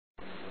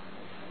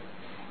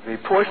The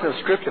portion of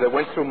Scripture that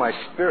went through my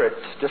spirit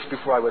just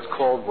before I was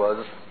called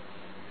was,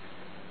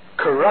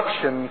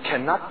 corruption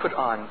cannot put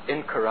on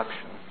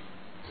incorruption.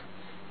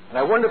 And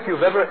I wonder if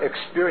you've ever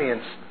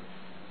experienced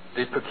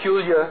the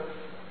peculiar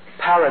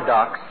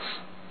paradox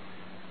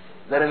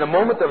that in the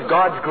moment of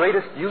God's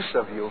greatest use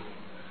of you,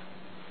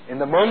 in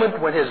the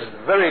moment when His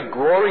very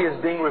glory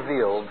is being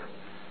revealed,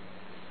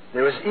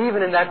 there is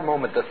even in that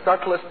moment the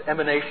subtlest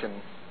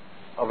emanation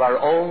of our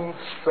own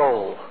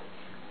soul,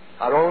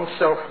 our own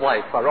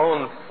self-life, our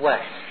own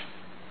flesh.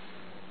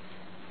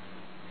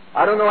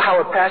 I don't know how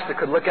a pastor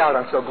could look out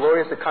on so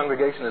glorious a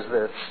congregation as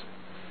this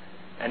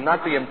and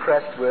not be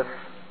impressed with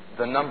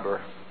the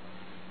number.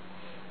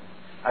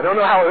 I don't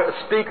know how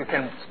a speaker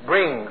can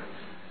bring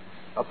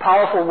a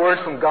powerful word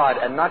from God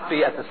and not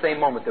be at the same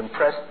moment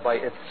impressed by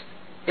its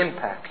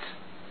impact.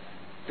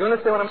 Do you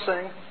understand what I'm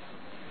saying?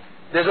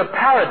 There's a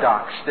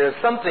paradox. There's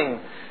something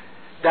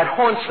that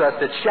haunts us,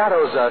 that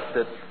shadows us,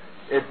 that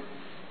it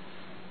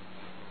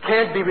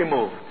can't be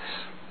removed.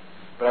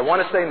 But I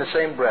want to say in the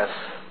same breath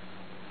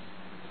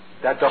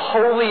that the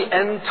holy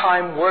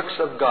end-time works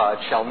of God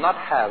shall not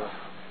have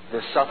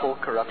this subtle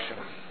corruption.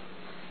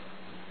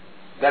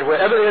 That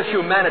wherever there's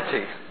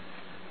humanity,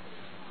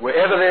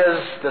 wherever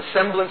there's the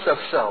semblance of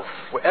self,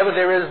 wherever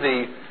there is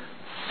the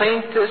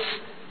faintest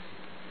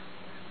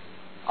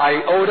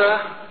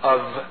iota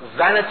of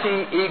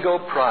vanity, ego,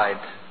 pride,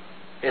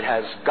 it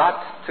has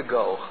got to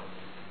go.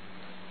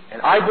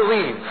 And I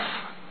believe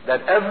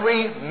that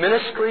every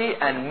ministry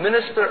and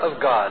minister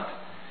of God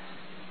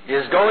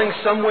is going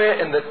somewhere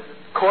in the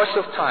course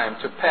of time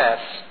to pass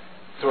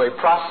through a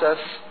process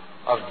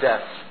of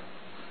death.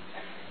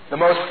 The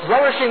most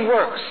flourishing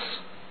works,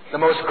 the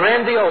most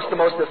grandiose, the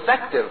most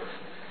effective,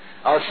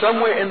 are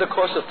somewhere in the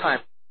course of time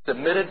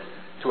submitted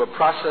to a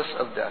process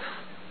of death.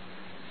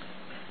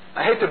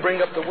 I hate to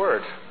bring up the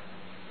word.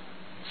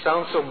 It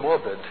sounds so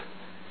morbid,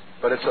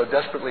 but it's so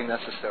desperately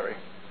necessary.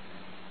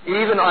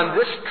 Even on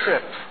this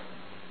trip,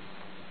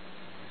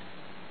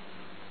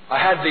 I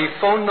had the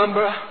phone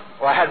number,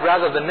 or I had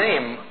rather the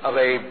name of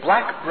a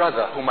black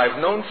brother whom I've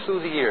known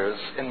through the years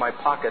in my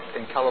pocket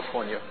in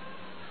California.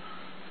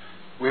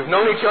 We've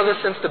known each other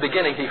since the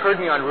beginning. He heard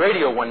me on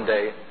radio one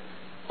day,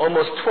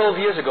 almost 12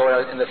 years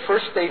ago, in the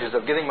first stages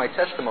of giving my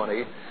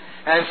testimony,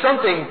 and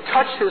something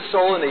touched his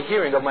soul in the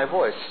hearing of my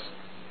voice.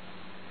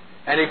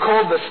 And he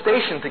called the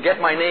station to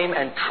get my name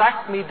and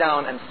tracked me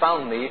down and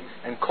found me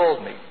and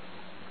called me.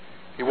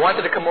 He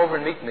wanted to come over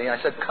and meet me. I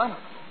said, come.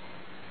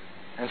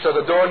 And so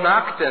the door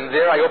knocked, and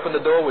there I opened the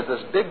door with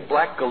this big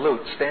black galoot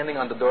standing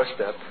on the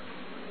doorstep.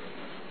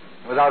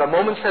 Without a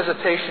moment's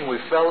hesitation, we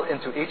fell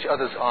into each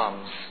other's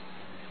arms.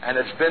 And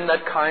it's been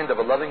that kind of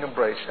a loving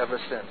embrace ever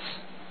since.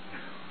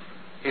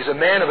 He's a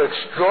man of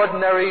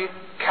extraordinary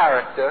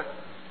character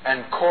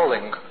and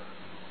calling,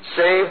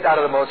 saved out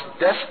of the most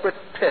desperate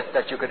pit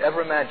that you could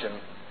ever imagine.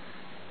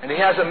 And he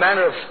has a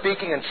manner of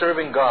speaking and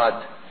serving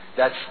God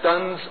that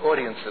stuns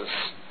audiences.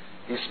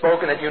 He's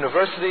spoken at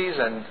universities,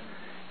 and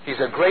he's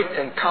a great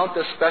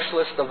encounter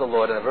specialist of the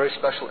Lord and a very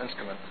special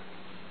instrument.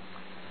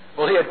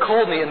 Well, he had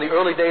called me in the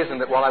early days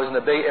while I was in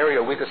the Bay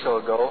Area a week or so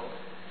ago,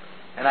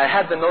 and I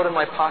had the note in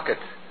my pocket.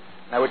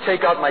 I would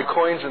take out my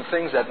coins and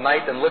things at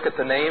night and look at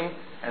the name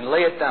and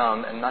lay it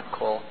down and not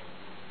call.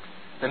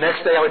 The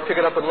next day I would pick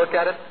it up and look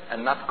at it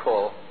and not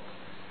call.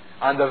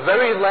 On the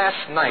very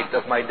last night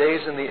of my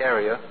days in the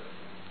area,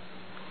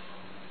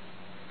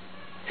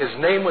 his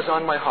name was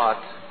on my heart,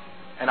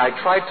 and I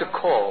tried to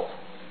call.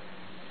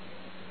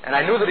 And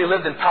I knew that he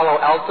lived in Palo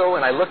Alto,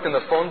 and I looked in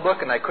the phone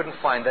book, and I couldn't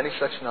find any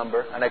such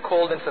number. And I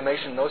called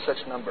information, no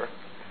such number.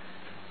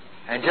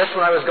 And just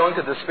when I was going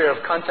to despair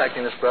of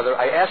contacting this brother,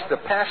 I asked the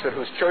pastor at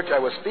whose church I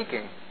was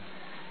speaking.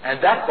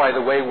 And that, by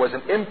the way, was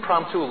an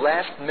impromptu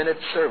last-minute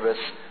service,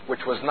 which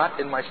was not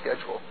in my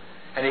schedule.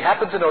 And he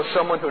happened to know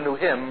someone who knew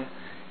him,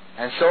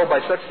 and so by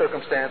such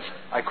circumstance,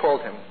 I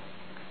called him.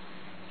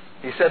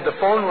 He said the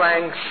phone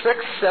rang 6,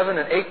 7,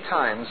 and 8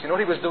 times. You know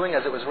what he was doing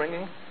as it was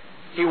ringing?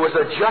 He was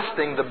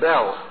adjusting the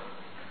bell.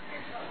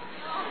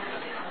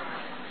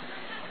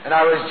 And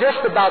I was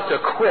just about to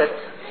quit,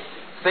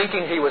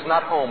 thinking he was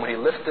not home, when he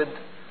lifted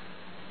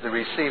the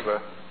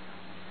receiver,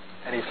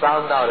 and he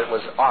found out it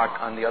was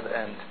Art on the other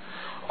end.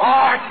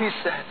 Art, he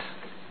said,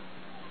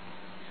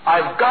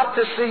 I've got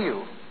to see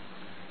you.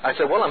 I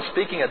said, well, I'm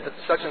speaking at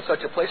such and such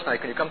a place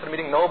tonight. Can you come to the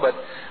meeting? No, but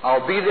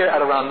I'll be there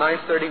at around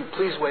 9:30.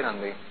 Please wait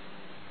on me.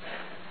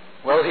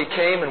 Well, he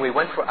came, and we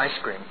went for ice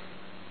cream.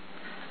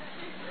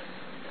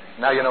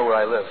 Now you know where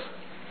I live.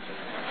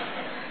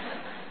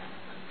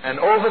 And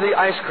over the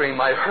ice cream,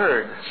 I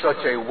heard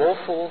such a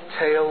woeful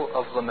tale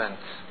of lament.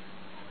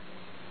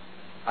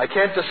 I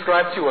can't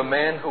describe to you a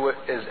man who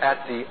is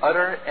at the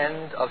utter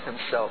end of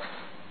himself.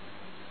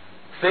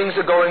 Things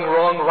are going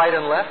wrong right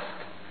and left.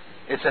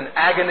 It's an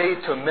agony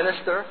to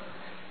minister.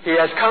 He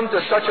has come to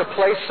such a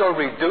place so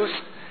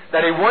reduced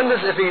that he wonders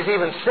if he's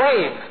even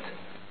saved.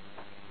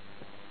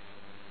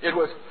 It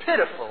was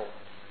pitiful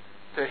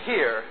to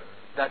hear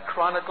that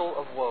chronicle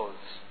of woes.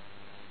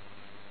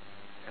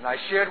 And I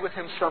shared with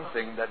him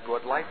something that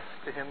brought life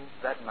to him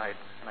that night,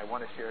 and I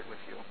want to share it with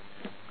you.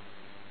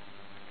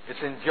 It's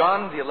in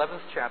John, the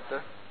 11th chapter,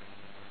 an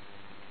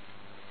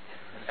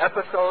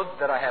episode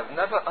that I have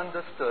never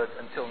understood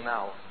until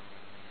now.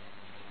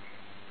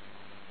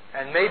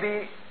 And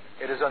maybe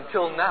it is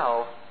until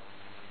now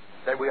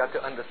that we are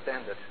to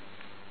understand it.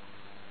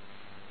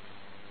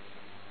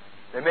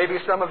 There may be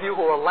some of you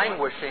who are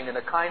languishing in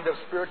a kind of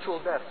spiritual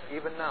death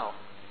even now.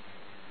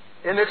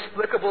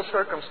 Inexplicable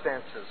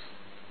circumstances,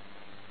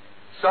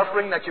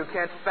 suffering that you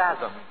can't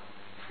fathom,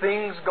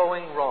 things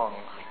going wrong.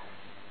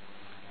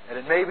 And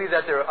it may be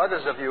that there are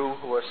others of you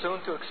who are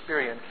soon to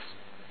experience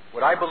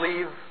what I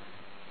believe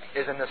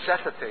is a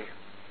necessity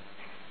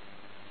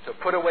to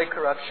put away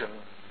corruption,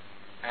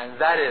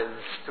 and that is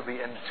to be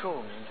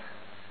entombed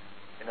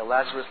in a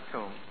Lazarus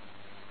tomb.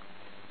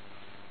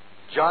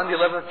 John the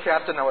 11th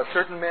chapter, now a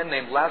certain man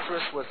named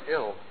Lazarus was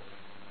ill.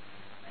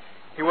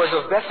 He was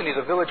of Bethany,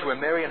 the village where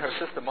Mary and her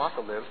sister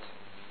Martha lived.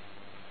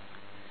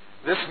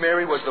 This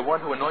Mary was the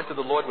one who anointed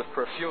the Lord with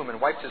perfume and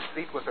wiped his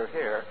feet with her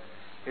hair.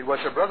 It was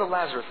her brother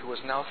Lazarus who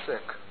was now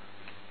sick.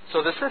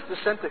 So the sister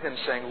sent to him,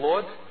 saying,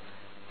 Lord,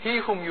 he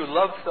whom you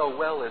love so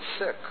well is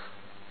sick.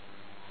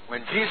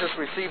 When Jesus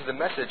received the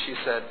message, he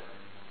said,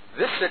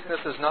 this sickness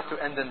is not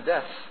to end in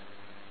death,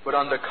 but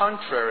on the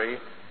contrary,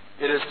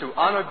 it is to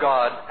honor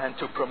God and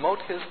to promote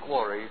his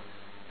glory,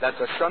 that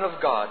the Son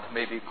of God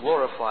may be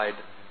glorified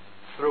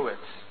through it.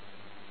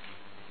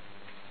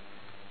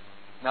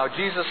 Now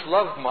Jesus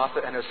loved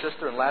Martha and her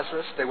sister and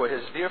Lazarus. They were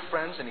his dear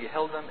friends, and he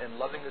held them in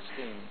loving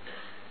esteem.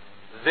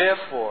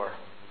 Therefore,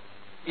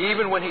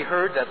 even when he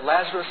heard that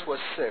Lazarus was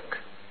sick,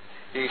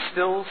 he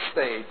still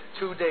stayed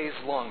 2 days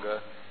longer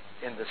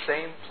in the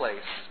same place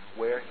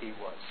where he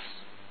was.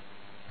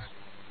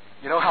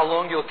 You know how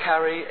long you'll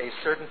carry a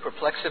certain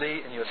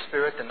perplexity in your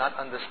spirit and not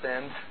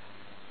understand?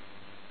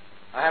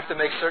 I have to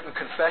make certain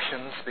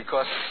confessions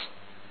because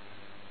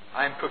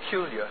I'm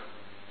peculiar.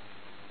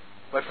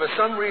 But for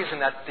some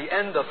reason, at the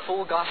end of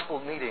full gospel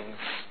meetings,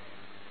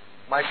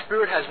 my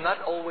spirit has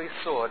not always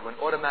soared when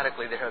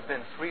automatically there have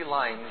been 3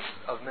 lines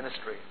of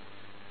ministry.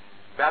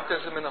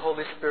 Baptism in the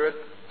Holy Spirit,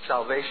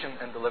 salvation,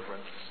 and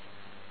deliverance.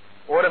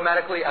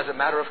 Automatically, as a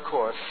matter of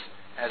course,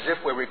 as if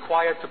we're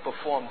required to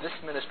perform this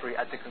ministry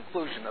at the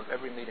conclusion of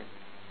every meeting.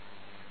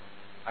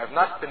 I have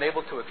not been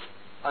able to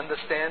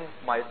understand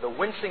the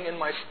wincing in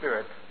my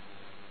spirit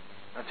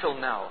until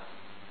now.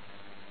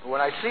 But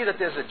when I see that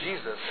there's a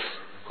Jesus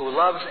who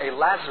loves a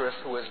Lazarus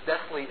who is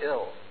deathly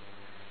ill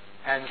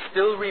and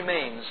still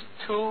remains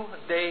 2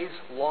 days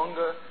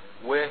longer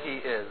where he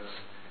is,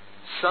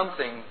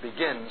 something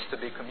begins to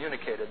be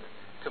communicated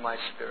to my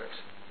spirit.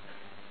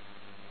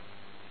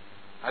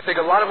 I think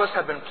a lot of us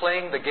have been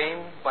playing the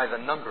game by the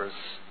numbers,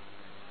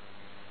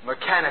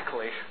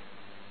 mechanically,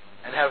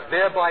 and have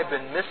thereby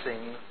been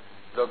missing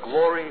the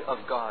glory of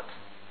God.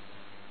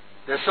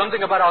 There's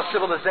something about our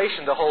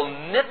civilization, the whole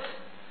knit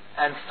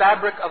and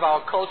fabric of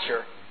our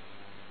culture,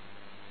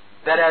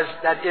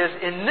 that is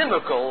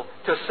inimical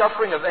to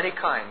suffering of any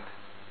kind.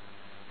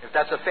 If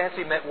that's a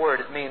fancy word,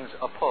 it means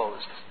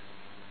opposed.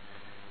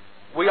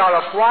 We are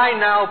a fly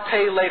now,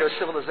 pay later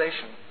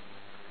civilization.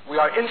 We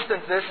are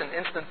instant this and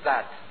instant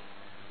that.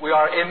 We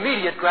are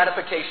immediate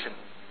gratification.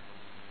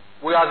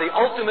 We are the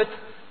ultimate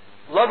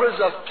lovers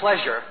of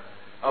pleasure,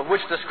 of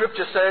which the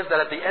Scripture says that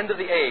at the end of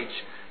the age,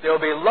 there will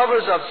be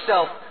lovers of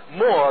self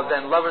more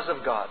than lovers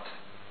of God.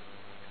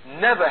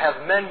 Never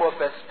have men more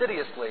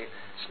fastidiously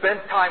spent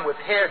time with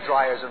hair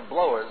dryers and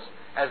blowers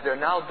as they're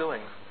now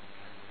doing.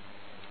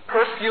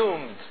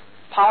 Perfumed,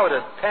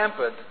 powdered,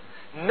 pampered.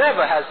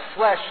 Never has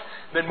flesh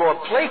been more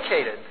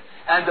placated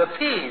and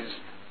appeased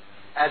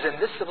as in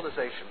this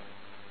civilization.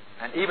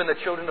 And even the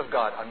children of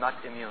God are not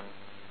immune.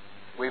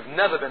 We've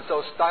never been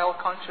so style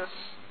conscious,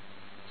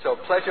 so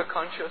pleasure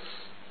conscious.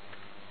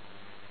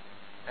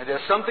 And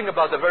there's something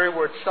about the very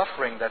word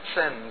suffering that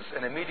sends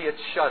an immediate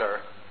shudder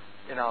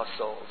in our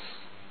souls.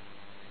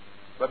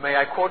 But may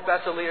I quote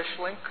Basilia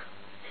Schlink?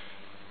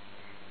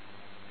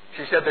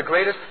 She said, the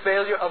greatest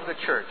failure of the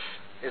church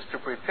is to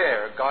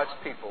prepare God's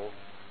people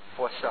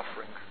for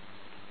suffering.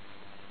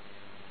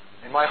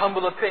 In my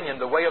humble opinion,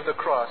 the way of the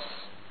cross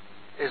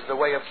is the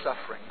way of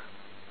suffering.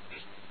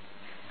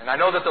 And I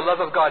know that the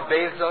love of God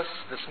bathes us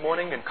this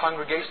morning in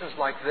congregations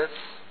like this,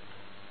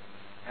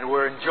 and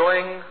we're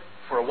enjoying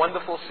for a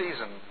wonderful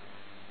season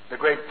the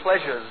great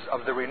pleasures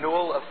of the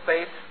renewal of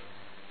faith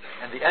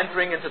and the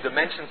entering into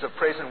dimensions of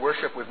praise and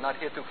worship we've not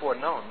heretofore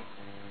known.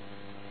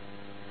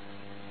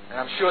 And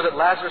I'm sure that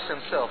Lazarus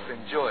himself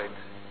enjoyed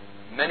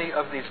many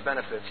of these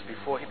benefits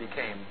before he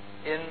became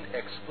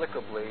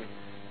inexplicably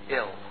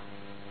ill.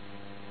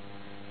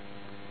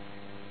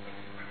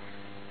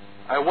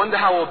 I wonder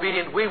how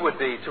obedient we would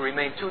be to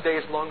remain 2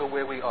 days longer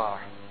where we are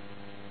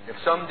if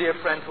some dear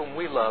friend whom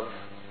we love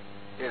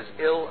is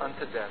ill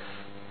unto death.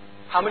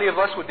 How many of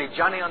us would be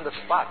Johnny on the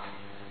spot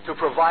to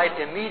provide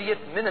immediate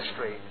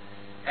ministry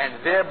and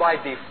thereby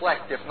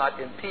deflect, if not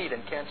impede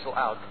and cancel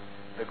out,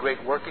 the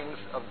great workings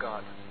of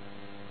God?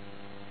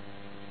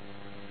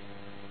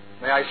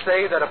 May I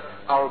say that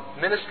our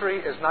ministry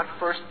is not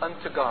first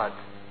unto God.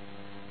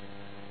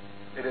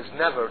 It is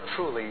never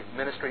truly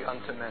ministry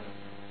unto men.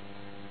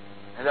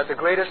 And that the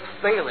greatest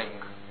failing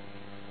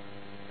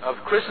of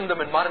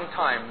Christendom in modern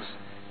times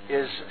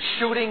is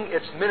shooting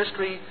its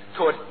ministry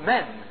toward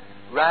men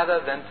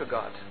rather than to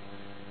God.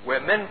 Where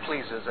men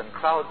pleases and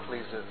crowd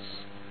pleases,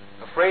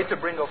 afraid to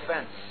bring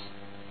offense.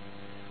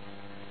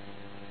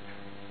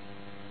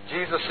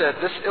 Jesus said,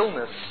 this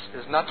illness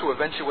is not to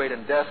eventuate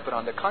in death, but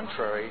on the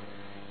contrary,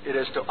 it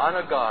is to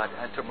honor God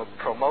and to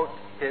promote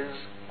His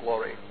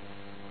glory.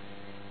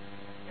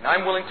 And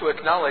I'm willing to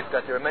acknowledge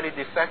that there are many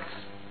defects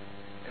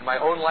in my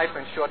own life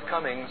and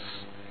shortcomings,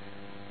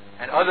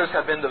 and others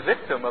have been the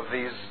victim of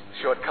these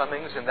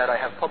shortcomings in that I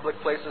have public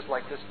places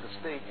like this to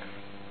speak.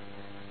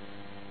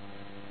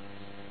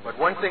 But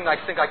one thing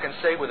I think I can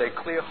say with a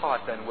clear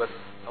heart and with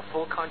a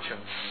full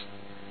conscience,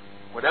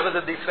 whatever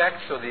the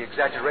defects or the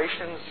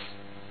exaggerations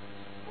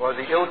or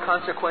the ill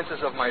consequences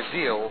of my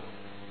zeal,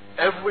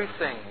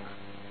 everything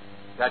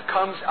that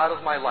comes out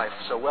of my life,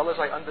 so well as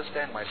I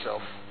understand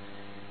myself,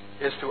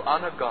 is to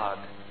honor God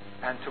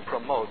and to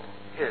promote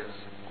His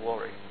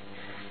glory.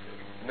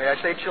 May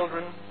I say,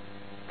 children,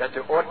 that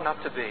there ought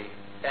not to be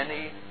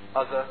any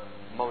other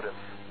motive.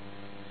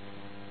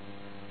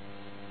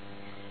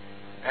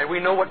 And we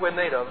know what we're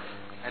made of,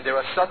 and there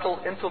are subtle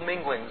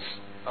interminglings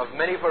of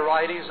many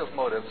varieties of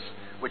motives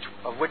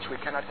of which we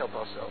cannot help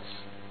ourselves.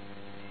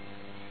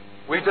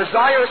 We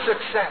desire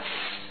success,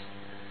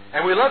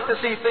 and we love to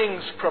see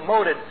things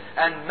promoted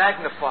and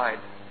magnified.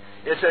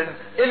 It's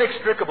an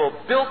inextricable,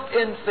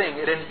 built-in thing.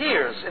 It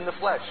inheres in the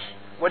flesh.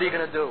 What are you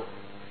going to do?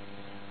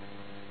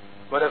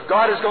 But if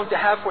God is going to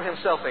have for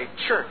Himself a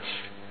church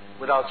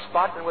without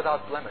spot and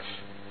without blemish,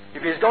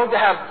 if He's going to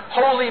have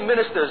holy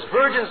ministers,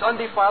 virgins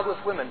undefiled with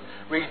women,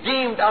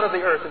 redeemed out of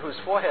the earth, in whose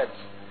foreheads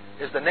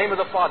is the name of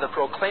the Father,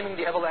 proclaiming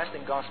the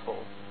everlasting gospel,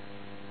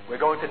 we're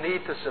going to need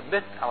to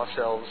submit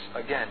ourselves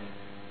again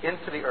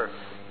into the earth.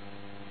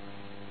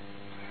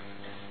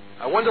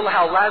 I wonder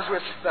how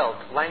Lazarus felt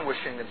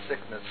languishing in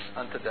sickness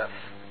unto death.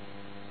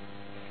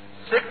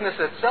 Sickness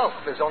itself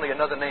is only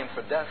another name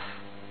for death.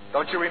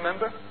 Don't you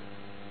remember?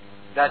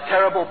 That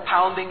terrible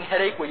pounding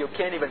headache where you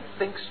can't even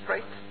think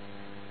straight.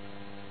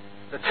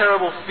 The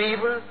terrible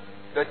fever,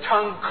 the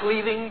tongue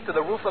cleaving to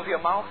the roof of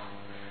your mouth,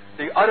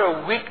 the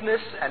utter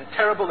weakness and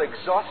terrible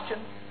exhaustion.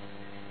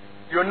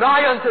 You're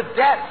nigh unto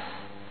death.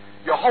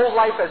 Your whole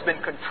life has been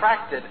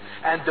contracted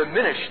and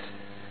diminished.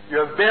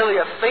 You have barely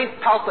a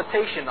faint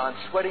palpitation on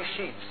sweaty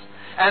sheets,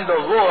 and the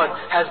Lord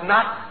has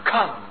not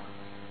come.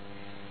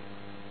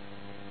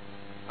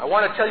 I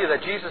want to tell you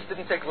that Jesus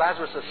didn't take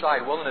Lazarus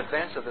aside well in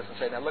advance of this and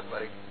say, now look,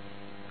 buddy,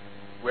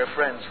 we're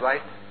friends,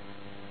 right?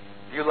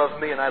 You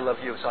love me and I love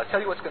you. So I'll tell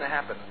you what's going to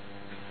happen.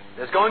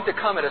 There's going to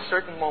come at a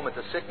certain moment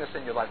a sickness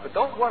in your life. But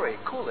don't worry.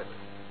 Cool it.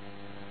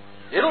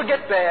 It'll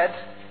get bad,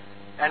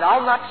 and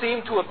I'll not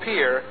seem to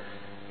appear,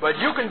 but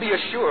you can be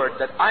assured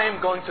that I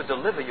am going to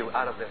deliver you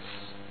out of this.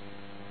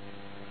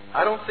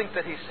 I don't think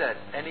that He said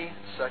any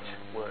such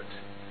word.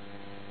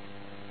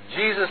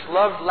 Jesus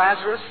loved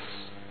Lazarus,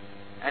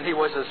 and He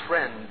was his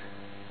friend.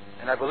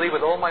 And I believe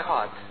with all my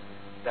heart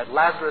that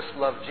Lazarus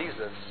loved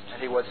Jesus,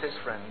 and he was his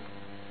friend.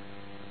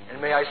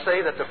 And may I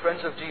say that the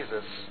friends of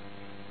Jesus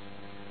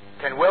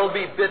can well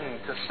be bidden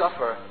to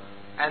suffer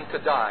and to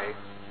die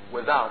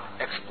without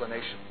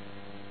explanation.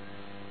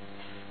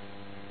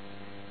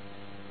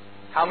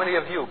 How many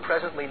of you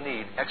presently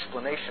need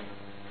explanation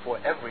for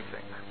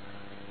everything?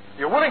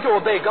 You're willing to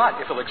obey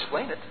God if He'll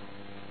explain it.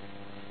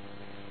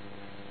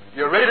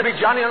 You're ready to be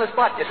Johnny on the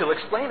spot if He'll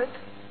explain it.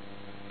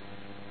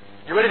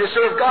 You're ready to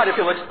serve God if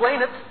He'll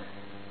explain it.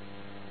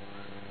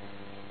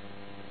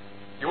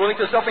 You're willing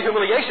to suffer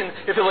humiliation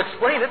if He'll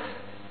explain it.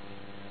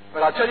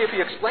 But I'll tell you, if He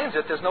explains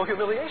it, there's no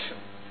humiliation.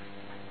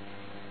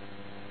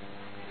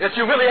 It's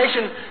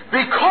humiliation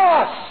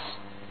because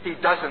He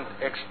doesn't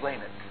explain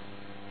it.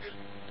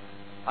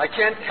 I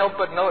can't help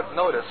but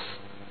notice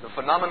the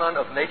phenomenon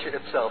of nature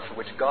itself, for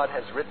which God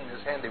has written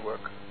His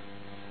handiwork.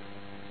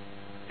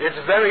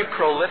 It's very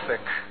prolific.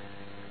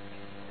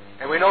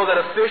 And we know that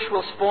a fish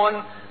will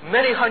spawn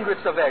many hundreds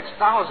of eggs,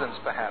 thousands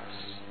perhaps.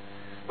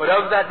 But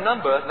of that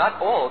number,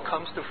 not all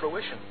comes to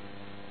fruition.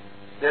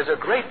 There's a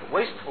great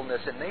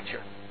wastefulness in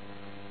nature.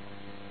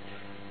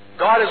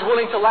 God is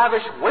willing to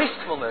lavish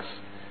wastefulness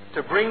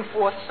to bring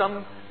forth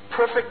some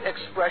perfect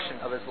expression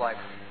of His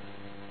life.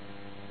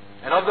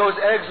 And of those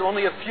eggs,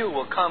 only a few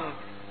will come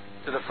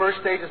to the first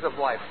stages of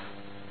life.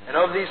 And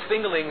of these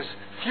fingerlings,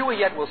 fewer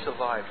yet will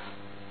survive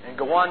and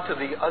go on to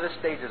the other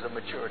stages of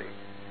maturity.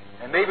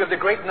 And maybe of the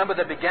great number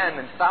that began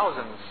in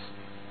thousands,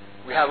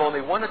 we have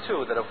only one or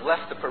two that have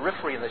left the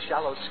periphery and the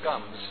shallow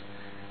scums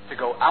to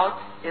go out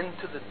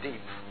into the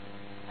deep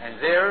and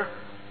there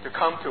to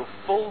come to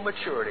full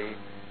maturity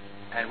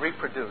and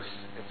reproduce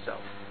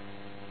itself.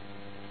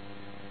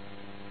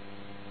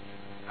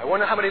 I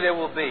wonder how many there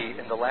will be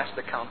in the last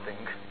accounting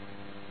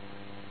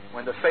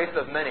when the faith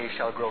of many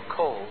shall grow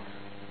cold.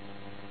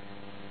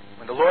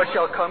 When the Lord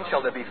shall come,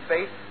 shall there be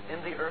faith in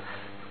the earth?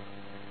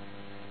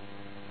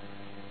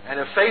 And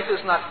if faith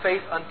is not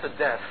faith unto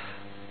death,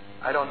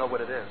 I don't know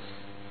what it is.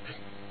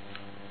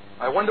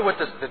 I wonder what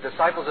the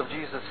disciples of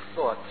Jesus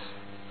thought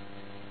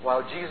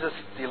while Jesus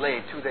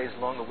delayed 2 days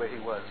longer where he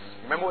was.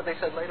 Remember what they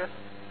said later?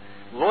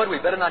 Lord, we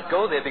better not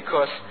go there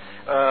because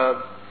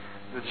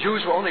the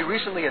Jews were only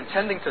recently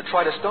intending to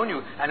try to stone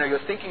you, and are you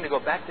thinking to go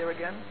back there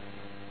again?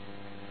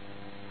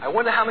 I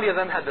wonder how many of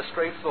them had the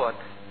stray thought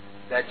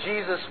that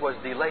Jesus was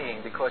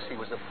delaying because he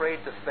was afraid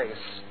to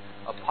face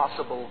a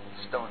possible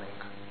stoning.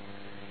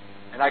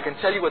 And I can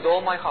tell you with all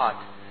my heart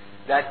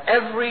that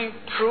every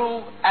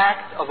true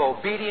act of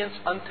obedience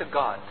unto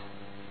God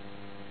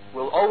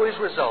will always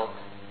result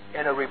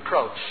in a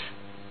reproach,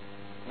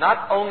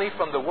 not only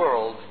from the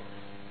world,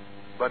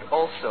 but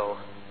also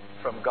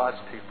from God's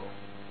people.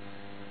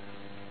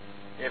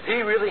 If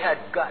he really had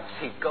guts,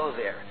 he'd go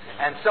there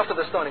and suffer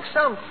the stoning.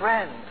 Some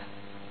friend.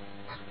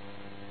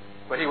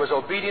 But he was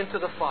obedient to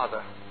the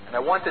Father. And I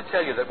want to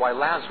tell you that while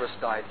Lazarus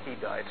died, he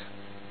died.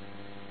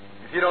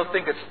 If you don't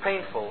think it's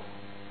painful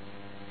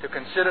to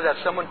consider that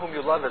someone whom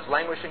you love is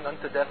languishing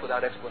unto death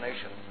without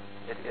explanation,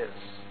 it is.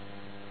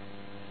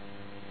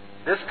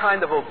 This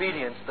kind of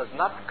obedience does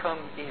not come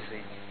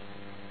easy,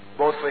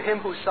 both for him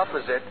who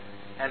suffers it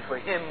and for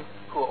him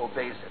who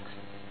obeys it.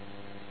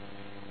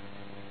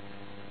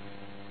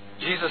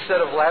 Jesus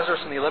said of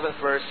Lazarus in the 11th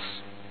verse,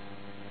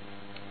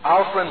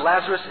 "Our friend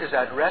Lazarus is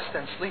at rest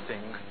and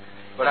sleeping,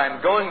 but I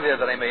am going there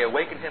that I may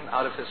awaken him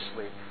out of his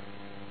sleep."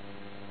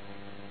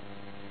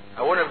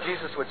 I wonder if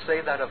Jesus would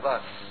say that of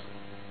us.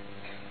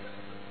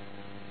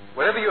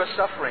 Whatever you're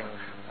suffering,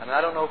 and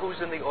I don't know who's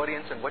in the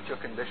audience and what your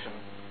condition,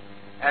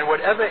 and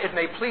whatever it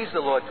may please the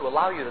Lord to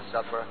allow you to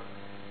suffer,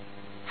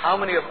 how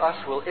many of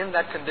us will in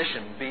that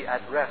condition be at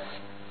rest,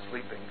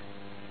 sleeping?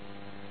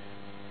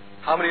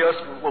 How many of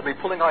us will be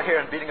pulling our hair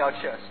and beating our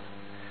chest?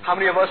 How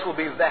many of us will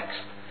be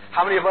vexed?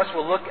 How many of us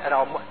will look at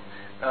our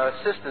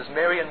sisters,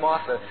 Mary and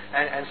Martha,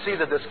 and see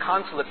the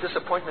disconsolate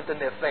disappointment in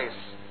their face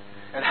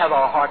and have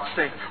our hearts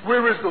sink,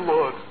 "Where is the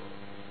Lord?"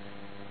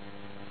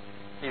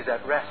 He's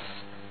at rest.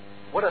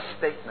 What a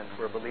statement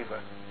for a believer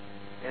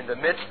in the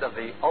midst of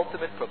the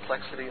ultimate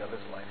perplexity of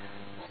his life.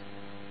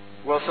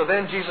 Well, so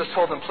then Jesus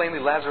told them plainly,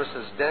 "Lazarus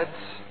is dead.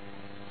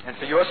 And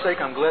for your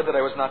sake, I'm glad that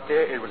I was not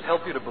there. It would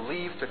help you to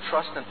believe, to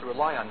trust, and to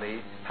rely on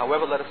me.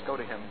 However, let us go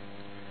to him."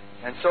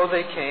 And so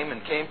they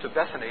came to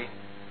Bethany.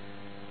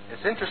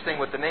 It's interesting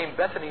what the name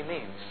Bethany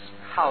means.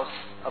 House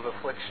of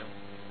affliction.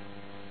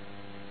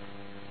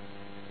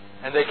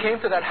 And they came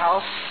to that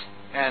house,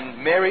 and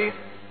Mary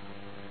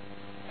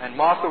and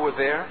Martha were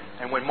there.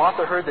 And when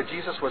Martha heard that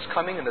Jesus was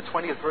coming, in the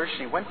 20th verse,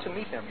 she went to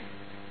meet him.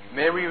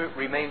 Mary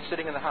remained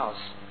sitting in the house.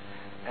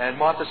 And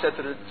Martha said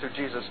to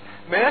Jesus,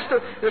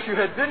 "Master, if you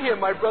had been here,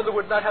 my brother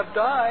would not have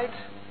died."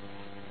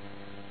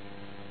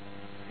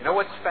 You know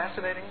what's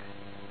fascinating?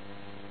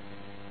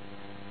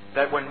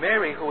 That when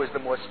Mary, who is the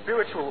more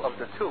spiritual of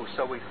the two,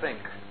 so we think,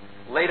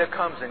 later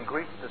comes and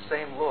greets the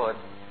same Lord,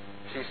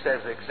 she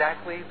says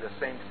exactly the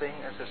same thing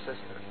as her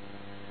sister.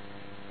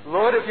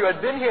 "Lord, if you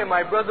had been here,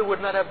 my brother would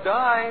not have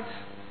died."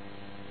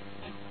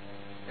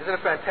 Isn't it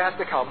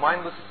fantastic how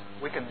mindless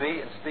we can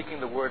be in speaking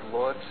the word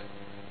Lord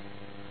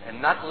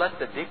and not let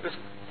the deepest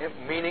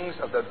meanings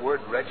of that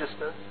word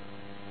register?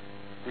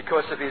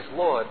 Because if he's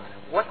Lord,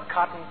 what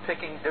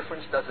cotton-picking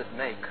difference does it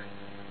make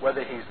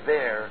whether he's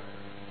there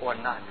or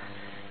not?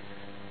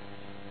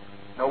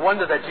 No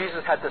wonder that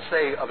Jesus had to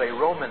say of a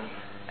Roman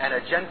and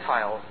a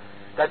Gentile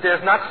that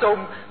there's not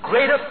so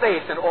great a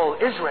faith in all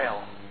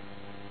Israel.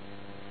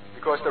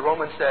 Because the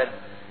Roman said,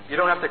 "You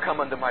don't have to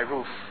come under my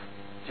roof.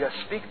 Just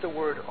speak the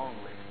word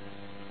only."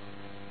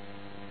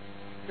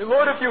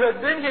 "Lord, if you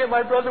had been here,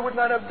 my brother would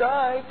not have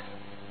died."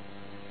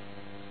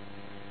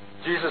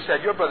 Jesus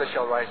said, "Your brother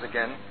shall rise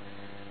again."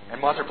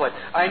 And Martha replied,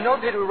 "I know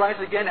that he will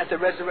rise again at the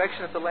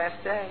resurrection of the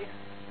last day."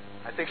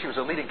 I think she was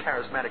a leading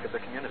charismatic of the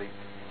community.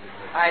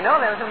 "I know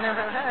that.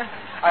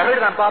 I heard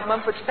it on Bob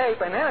Mumford's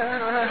tape. I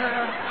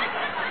know."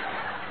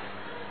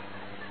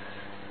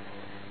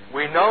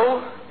 We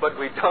know, but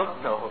we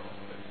don't know,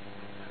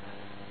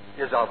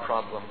 is our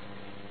problem.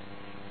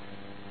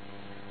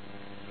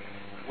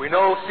 We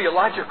know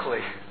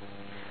theologically,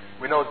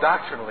 we know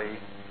doctrinally,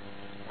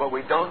 but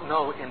we don't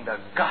know in the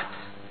gut.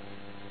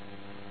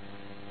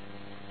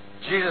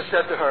 Jesus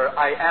said to her,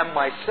 "I am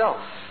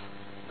myself,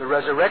 the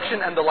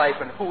resurrection and the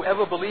life, and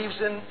whoever believes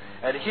in,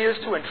 adheres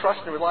to, and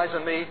trusts and relies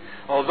on me,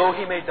 although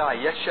he may die,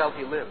 yet shall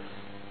he live.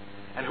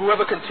 And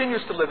whoever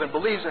continues to live and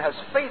believes and has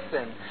faith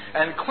in,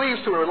 and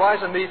cleaves to and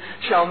relies on me,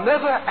 shall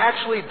never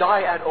actually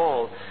die at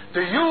all.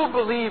 Do you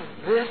believe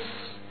this?"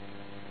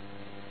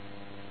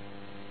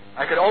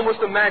 I could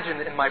almost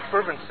imagine in my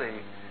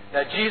fervency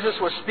that Jesus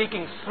was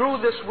speaking through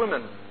this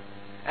woman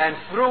and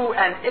through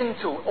and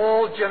into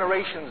all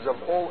generations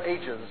of all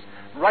ages,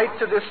 right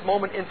to this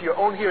moment into your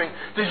own hearing.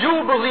 Do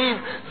you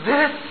believe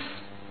this?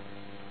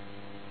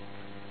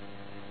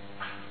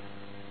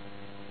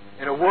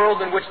 In a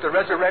world in which the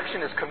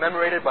resurrection is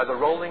commemorated by the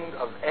rolling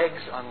of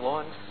eggs on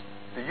lawns,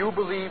 do you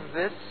believe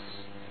this?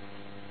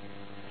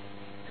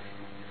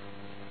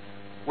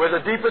 Where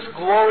the deepest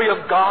glory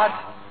of God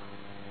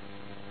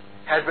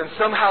has been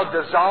somehow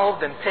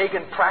dissolved in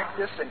pagan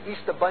practice and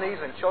Easter bunnies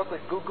and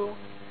chocolate goo-goo?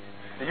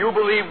 Do you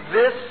believe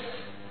this?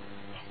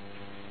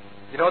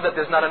 You know that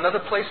there's not another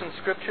place in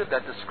Scripture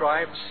that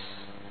describes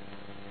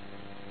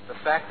the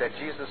fact that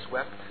Jesus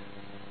wept?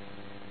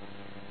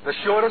 The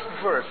shortest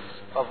verse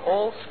of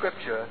all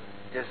Scripture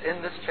is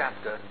in this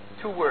chapter.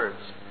 2 words.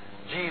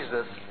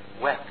 Jesus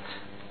wept.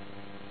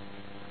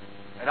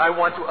 And I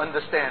want to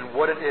understand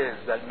what it is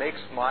that makes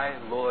my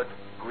Lord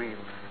grieve.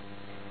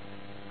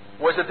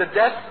 Was it the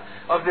death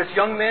of this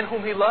young man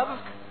whom he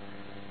loved?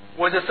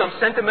 Was it some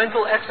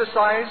sentimental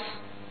exercise?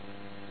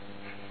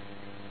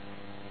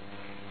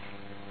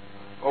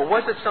 Or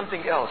was it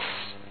something else?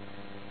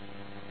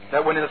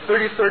 That when in the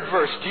 33rd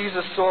verse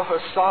Jesus saw her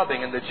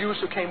sobbing and the Jews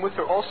who came with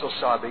her also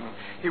sobbing,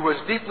 he was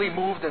deeply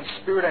moved in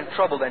spirit and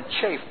troubled and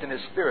chafed in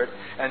his spirit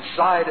and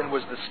sighed and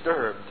was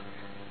disturbed.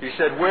 He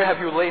said, "Where have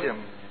you laid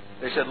him?"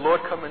 They said,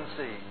 "Lord, come and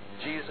see."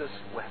 Jesus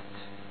wept.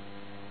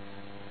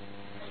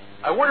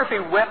 I wonder if he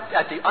wept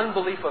at the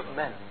unbelief of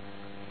men.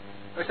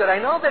 He said, "I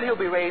know that he'll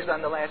be raised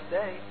on the last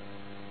day."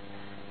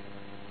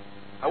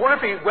 I wonder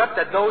if he wept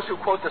at those who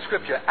quote the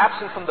Scripture,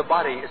 absent from the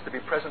body is to be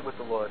present with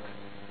the Lord,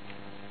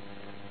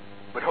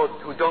 but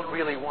who don't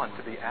really want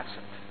to be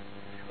absent.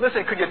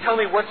 Listen, could you tell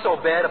me what's so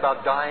bad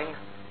about dying?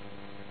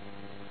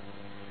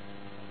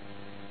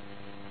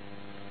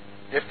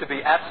 If to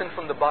be absent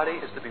from the body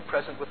is to be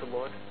present with the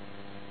Lord,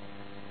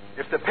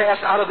 if to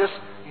pass out of this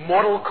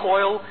mortal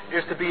coil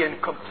is to be in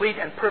complete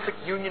and perfect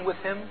union with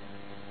Him,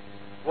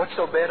 what's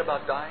so bad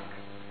about dying?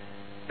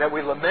 That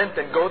we lament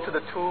and go to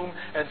the tomb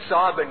and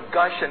sob and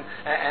gush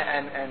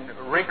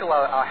and wrinkle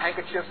our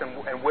handkerchiefs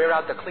and wear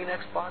out the Kleenex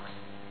box?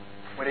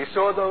 When he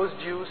saw those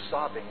Jews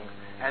sobbing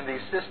and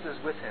these sisters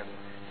with him,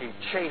 he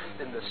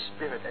chafed in the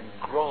spirit and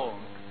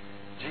groaned.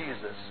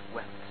 Jesus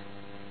wept.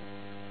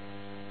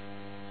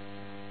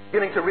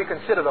 Beginning to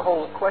reconsider the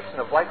whole question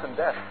of life and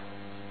death.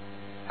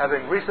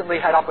 Having recently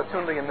had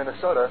opportunity in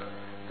Minnesota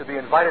to be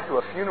invited to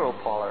a funeral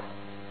parlor.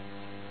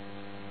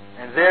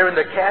 And there in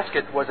the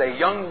casket was a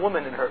young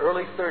woman in her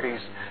early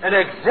 30s, an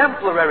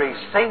exemplary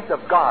saint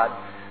of God,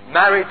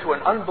 married to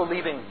an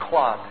unbelieving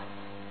clod.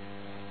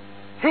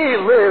 He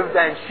lived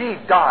and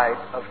she died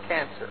of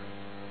cancer.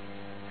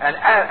 And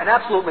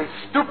absolutely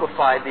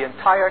stupefied the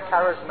entire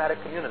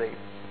charismatic community.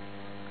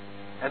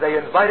 And they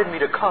invited me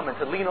to come and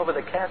to lean over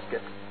the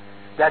casket,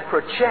 that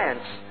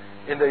perchance,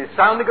 in the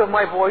sounding of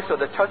my voice or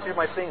the touch of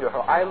my finger,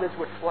 her eyelids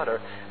would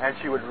flutter and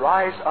she would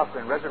rise up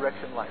in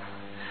resurrection life.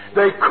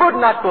 They could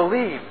not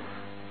believe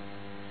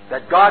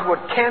that God would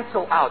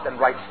cancel out and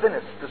write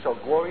finish to so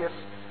glorious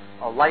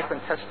a life and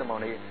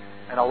testimony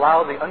and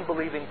allow the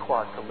unbelieving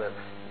clod to live.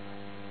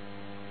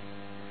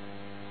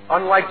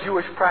 Unlike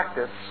Jewish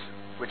practice,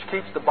 which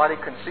keeps the body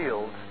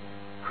concealed,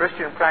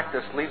 Christian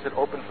practice leaves it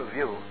open for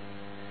view.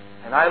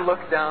 And I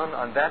looked down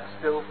on that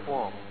still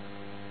form.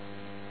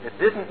 It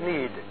didn't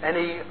need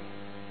any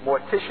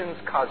mortician's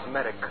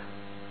cosmetic.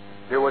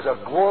 There was a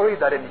glory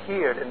that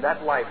adhered in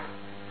that life,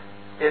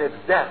 in its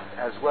death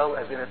as well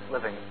as in its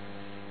living,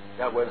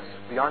 that was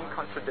beyond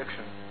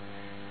contradiction.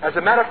 As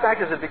a matter of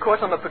fact, is it because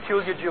I'm a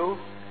peculiar Jew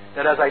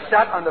that as I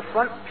sat on the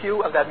front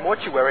pew of that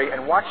mortuary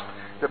and watched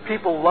the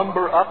people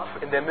lumber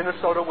up in their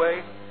Minnesota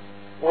way,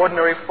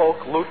 ordinary folk,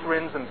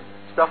 Lutherans and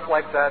stuff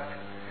like that,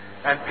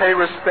 and pay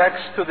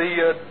respects to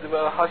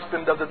the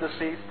husband of the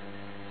deceased,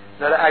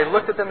 that I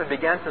looked at them and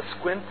began to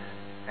squint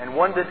and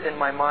wondered in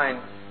my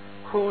mind,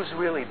 who's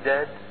really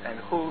dead and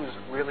who's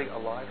really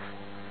alive?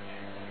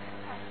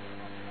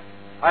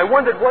 I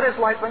wondered, what is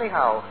life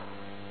anyhow?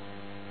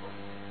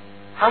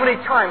 How many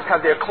times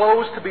have their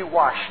clothes to be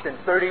washed in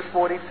 30,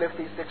 40,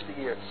 50,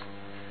 60 years?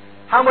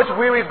 How much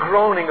weary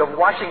groaning of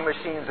washing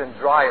machines and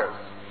dryers?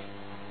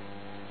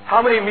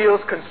 How many meals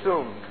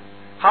consumed?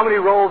 How many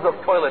rolls of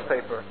toilet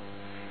paper?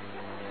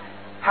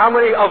 How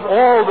many of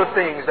all the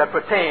things that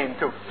pertain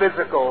to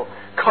physical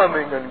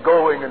coming and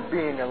going and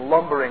being and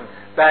lumbering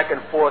back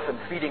and forth and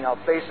feeding our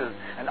faces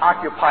and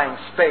occupying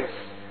space,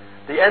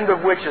 the end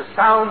of which is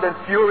sound and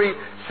fury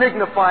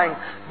signifying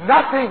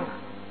nothing?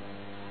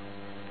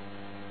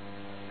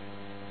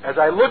 As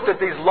I looked at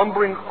these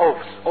lumbering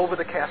oafs over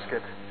the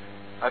casket,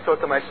 I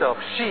thought to myself,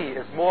 she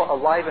is more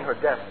alive in her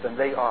death than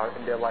they are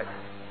in their life.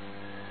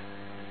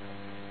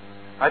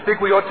 I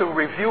think we ought to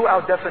review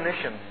our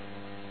definition.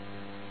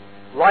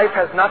 Life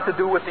has not to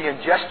do with the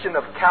ingestion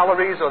of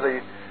calories or the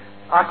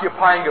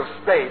occupying of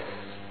space,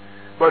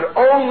 but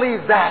only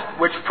that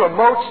which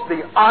promotes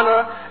the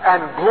honor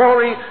and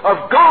glory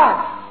of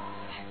God.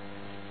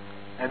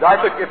 And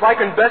I think if I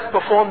can best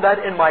perform that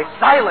in my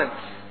silence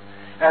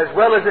as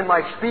well as in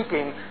my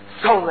speaking,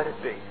 so let it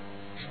be.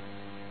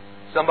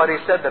 Somebody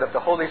said that if the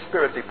Holy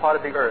Spirit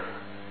departed the earth,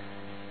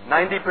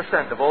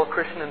 90% of all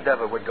Christian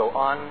endeavor would go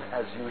on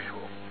as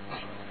usual.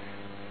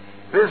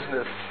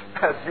 Business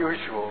as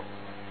usual.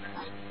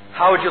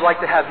 How would you like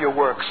to have your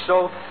work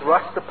so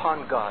thrust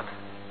upon God,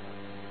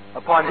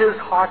 upon His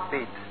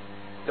heartbeat,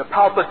 the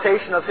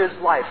palpitation of His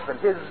life and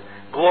His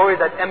glory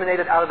that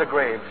emanated out of the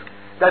grave,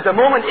 that the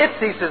moment it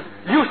ceases,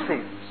 you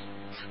cease?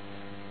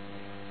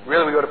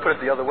 Really, we ought to put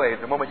it the other way.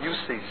 The moment you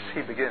cease,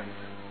 He begins.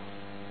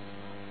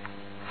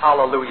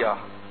 Hallelujah.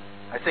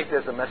 I think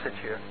there's a message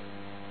here.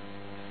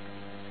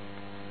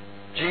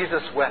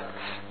 Jesus wept.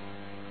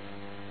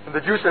 And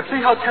the Jews said,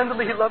 see how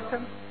tenderly He loved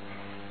Him?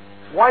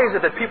 Why is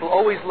it that people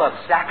always love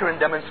saccharine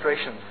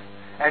demonstrations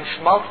and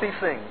schmaltzy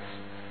things,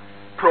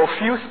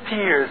 profuse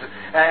tears,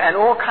 and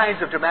all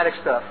kinds of dramatic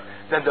stuff,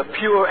 than the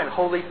pure and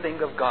holy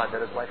thing of God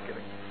that is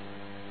life-giving?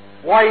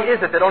 Why is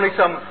it that only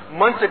some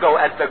months ago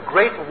at the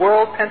great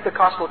World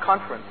Pentecostal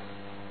Conference,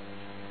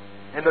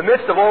 in the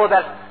midst of all of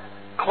that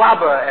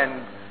clobber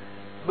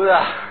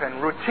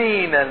and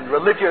routine and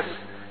religious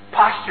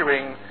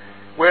posturing,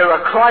 where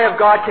a cry of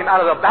God came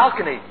out of the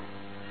balcony,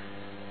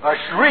 a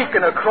shriek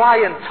and a cry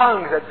in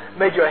tongues that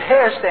made your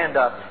hair stand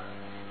up,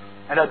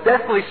 and a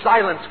deathly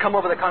silence come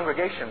over the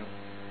congregation,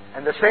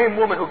 and the same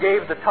woman who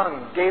gave the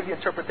tongue gave the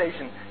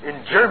interpretation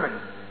in German.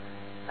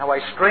 Now I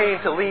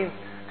strained to lean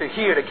to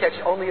hear, to catch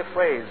only a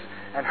phrase,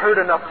 and heard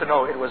enough to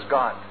know it was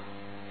God.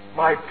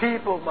 My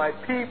people, my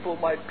people,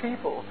 my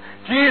people.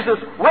 Jesus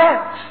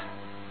wept!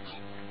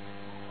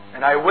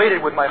 And I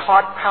waited with my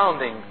heart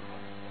pounding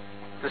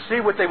to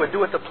see what they would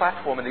do at the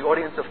platform in the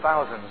audience of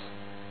thousands.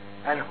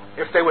 And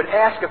if they would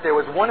ask if there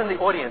was one in the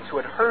audience who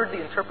had heard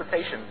the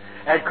interpretation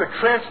and could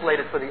translate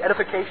it for the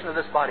edification of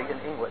this body in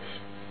English.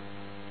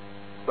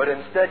 But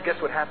instead, guess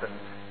what happened?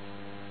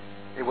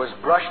 It was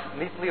brushed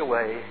neatly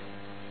away,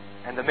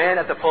 and the man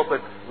at the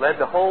pulpit led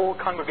the whole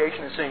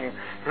congregation in singing,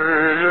 He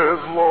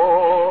is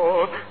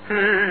Lord, He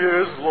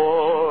is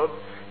Lord,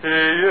 He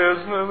is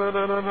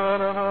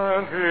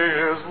and He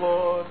is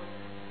Lord.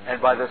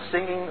 And by the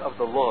singing of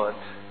the Lord,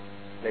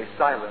 they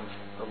silenced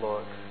the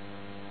Lord.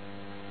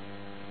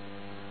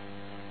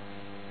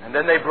 And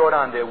then they brought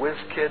on their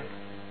whiz-kid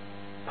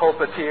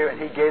pulpiteer,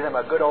 and he gave them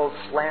a good old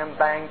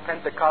slam-bang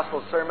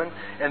Pentecostal sermon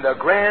in the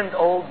grand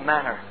old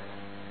manner.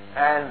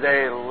 And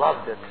they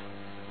loved it.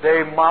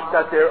 They mopped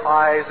out their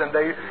eyes, and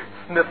they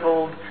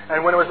sniffled,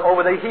 and when it was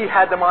over, he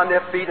had them on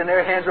their feet, and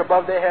their hands were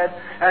above their head,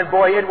 and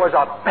boy, it was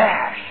a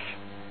bash.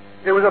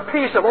 It was a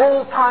piece of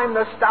old-time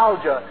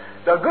nostalgia,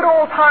 the good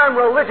old-time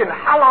religion,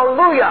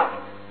 hallelujah!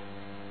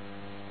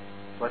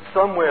 But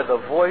somewhere the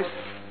voice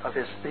of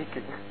his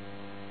speaking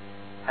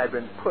had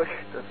been pushed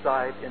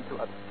aside into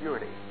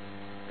obscurity,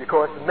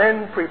 because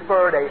men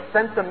preferred a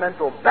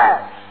sentimental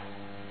bash,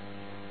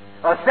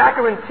 a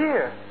saccharine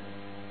tear,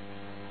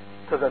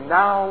 to the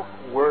now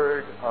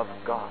Word of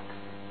God.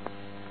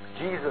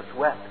 Jesus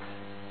wept.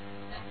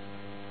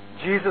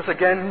 Jesus,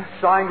 again,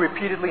 sighing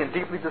repeatedly and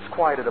deeply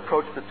disquieted,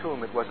 approached the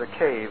tomb. It was a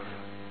cave,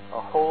 a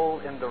hole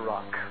in the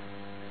rock.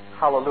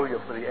 Hallelujah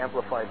for the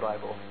Amplified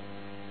Bible.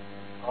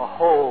 A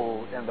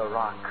hole in the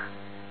rock.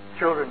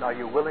 Children, are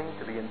you willing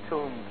to be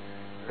entombed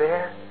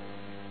there?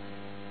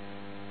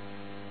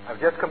 I've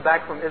just come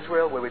back from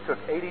Israel, where we took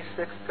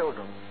 86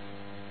 pilgrims,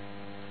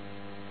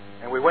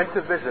 and we went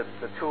to visit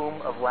the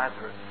tomb of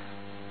Lazarus.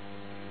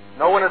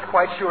 No one is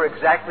quite sure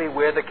exactly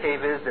where the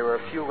cave is. There were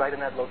a few right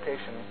in that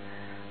location.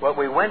 But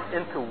we went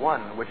into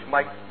one, which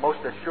might most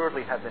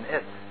assuredly have been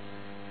it.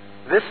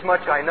 This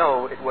much I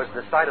know, it was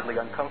decidedly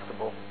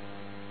uncomfortable.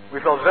 We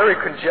felt very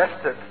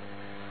congested,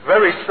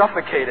 very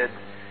suffocated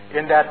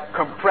in that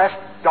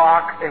compressed,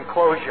 dark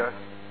enclosure.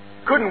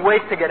 Couldn't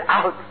wait to get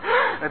out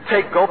and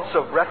take gulps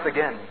of breath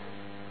again.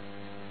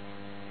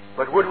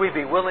 But would we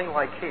be willing,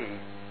 like he,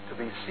 to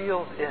be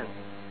sealed in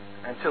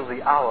until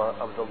the hour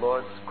of the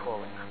Lord's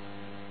calling?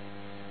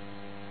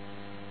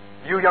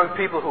 You young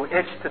people who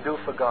itch to do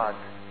for God,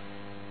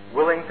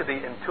 willing to be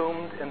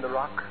entombed in the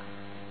rock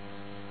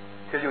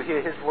till you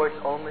hear His voice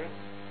only,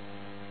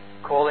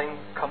 calling,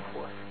 come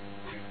forth.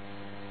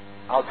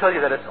 I'll tell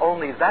you that it's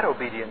only that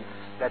obedience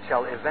that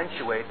shall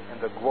eventuate in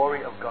the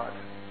glory of God.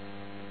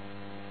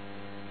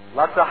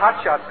 Lots of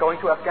hotshots going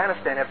to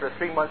Afghanistan after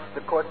 3 months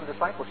of the course of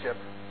discipleship.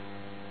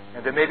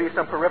 And there may be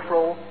some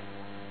peripheral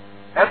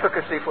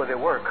efficacy for their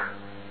work.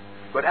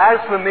 But as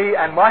for me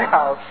and my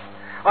house,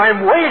 I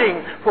am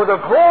waiting for the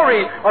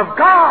glory of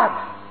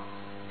God.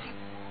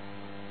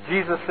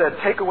 Jesus said,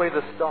 take away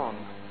the stone.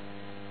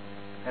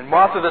 And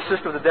Martha, the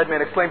sister of the dead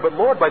man, exclaimed, but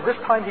Lord, by this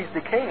time he's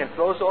decaying, and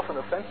throws off an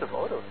offensive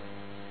odor.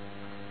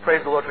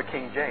 Praise the Lord for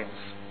King James.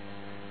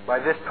 By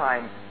this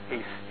time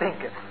he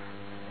stinketh.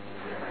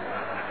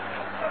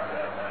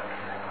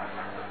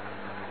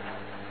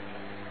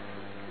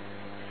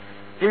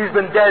 He's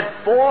been dead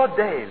 4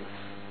 days.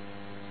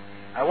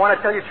 I want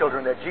to tell you,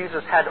 children, that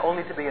Jesus had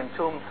only to be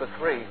entombed for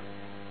 3.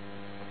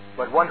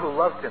 But one who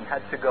loved him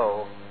had to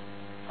go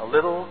a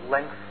little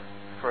length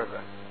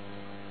further.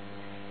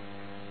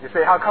 You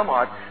say, how come,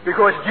 Art?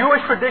 Because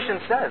Jewish tradition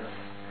says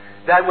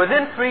that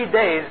within 3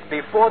 days,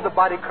 before the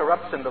body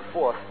corrupts in the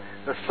 4th,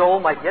 the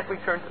soul might yet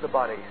return to the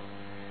body.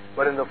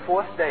 But in the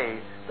 4th day,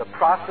 the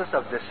process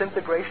of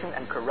disintegration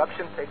and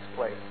corruption takes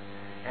place,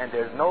 and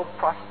there's no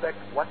prospect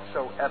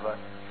whatsoever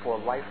for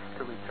life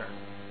to return.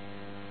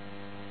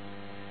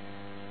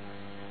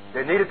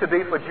 There needed to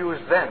be for Jews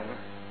then,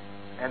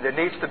 and there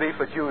needs to be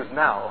for Jews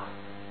now.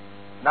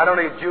 Not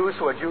only Jews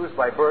who are Jews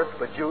by birth,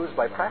 but Jews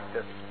by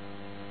practice.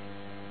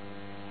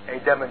 A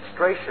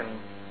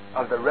demonstration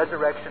of the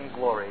resurrection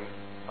glory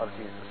of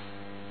Jesus.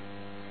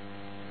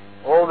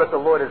 All that the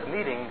Lord is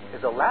needing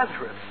is a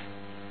Lazarus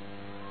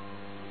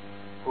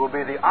who will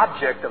be the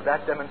object of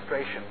that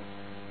demonstration,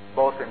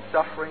 both in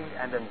suffering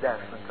and in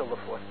death, until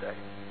the fourth day.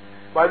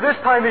 By this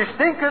time he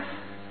stinketh.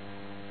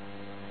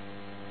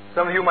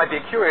 Some of you might be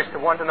curious to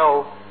want to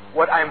know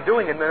what I'm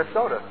doing in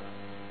Minnesota.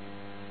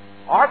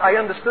 Art, I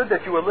understood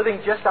that you were living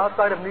just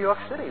outside of New York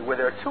City, where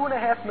there are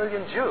 2.5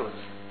 million Jews.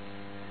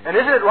 And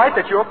isn't it right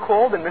that you're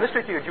called and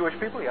minister to your Jewish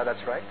people? Yeah,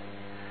 that's right.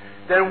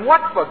 Then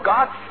what, for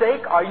God's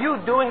sake, are you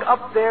doing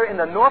up there in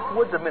the north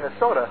woods of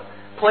Minnesota,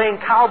 playing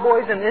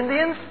cowboys and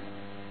Indians?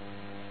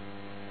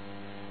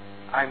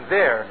 I'm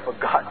there for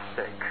God's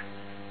sake,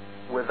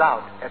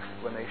 without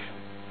explanation.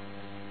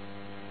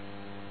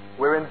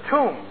 We're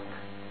entombed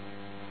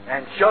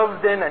and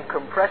shoved in and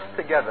compressed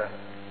together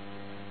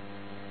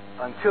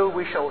until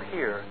we shall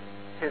hear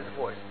His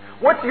voice.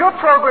 What's your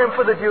program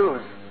for the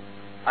Jews?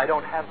 I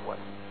don't have one.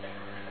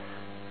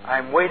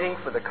 I'm waiting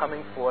for the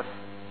coming forth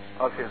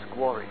of His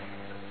glory.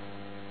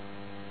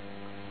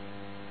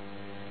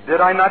 Did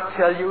I not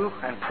tell you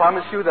and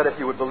promise you that if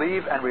you would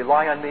believe and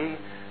rely on me,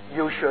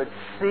 you should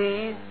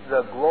see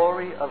the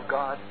glory of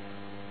God?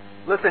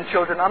 Listen,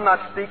 children, I'm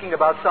not speaking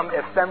about some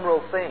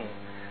ephemeral thing,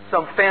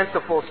 some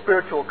fanciful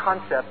spiritual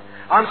concept.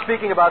 I'm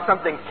speaking about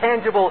something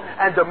tangible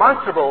and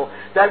demonstrable,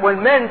 that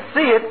when men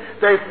see it,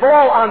 they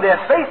fall on their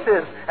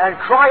faces and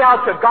cry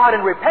out to God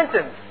in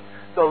repentance.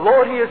 The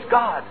Lord, He is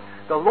God.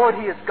 The Lord,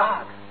 He is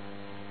God.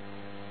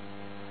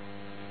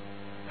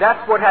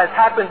 That's what has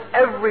happened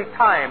every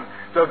time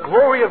the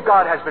glory of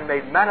God has been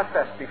made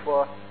manifest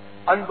before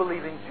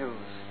unbelieving Jews.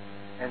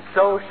 And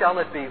so shall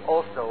it be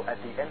also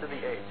at the end of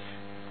the age.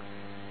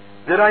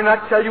 Did I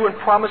not tell you and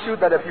promise you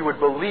that if you would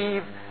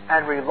believe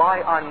and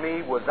rely on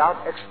me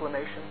without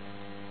explanation,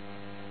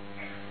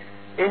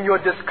 in your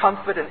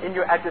discomfort and in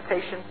your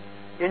agitation,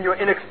 in your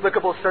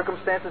inexplicable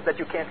circumstances that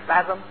you can't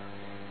fathom,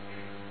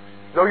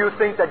 though you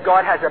think that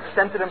God has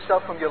absented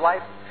Himself from your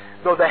life,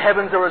 though the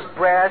heavens are as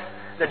brass,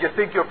 that you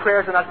think your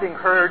prayers are not being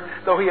heard,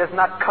 though He has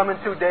not come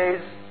in 2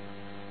 days,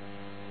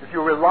 if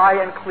you rely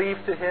and cleave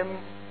to Him,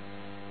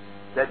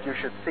 that you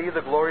should see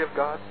the glory of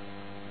God.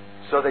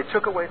 So they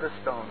took away the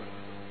stone.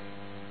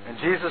 And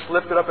Jesus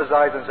lifted up His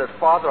eyes and said,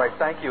 Father, I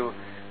thank you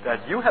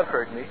that you have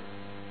heard me.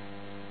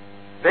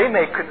 They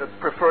may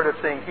prefer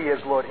to sing, He is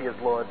Lord, He is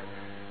Lord.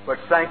 But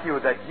thank you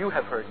that you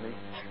have heard me.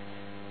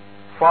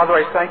 Father,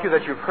 I thank you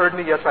that you've heard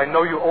me. Yes, I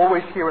know you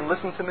always hear and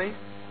listen to me.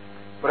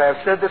 But I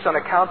have said this on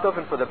account of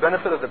and for the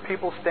benefit of the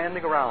people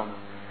standing around,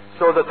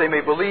 so that they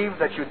may believe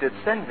that you did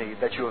send me,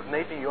 that you have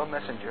made me your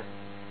messenger.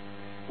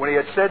 When he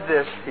had said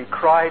this, he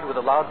cried with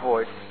a loud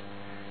voice,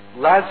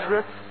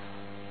 Lazarus,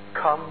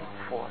 come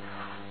forth.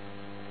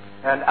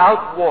 And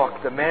out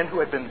walked the man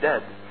who had been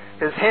dead,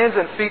 his hands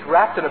and feet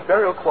wrapped in a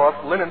burial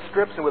cloth, linen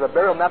strips, and with a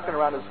burial napkin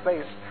around his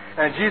face.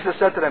 And Jesus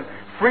said to them,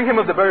 Free him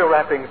of the burial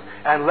wrappings,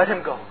 and let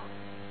him go.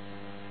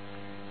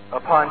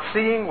 Upon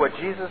seeing what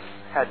Jesus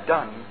had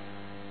done,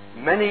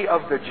 many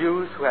of the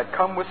Jews who had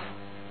come with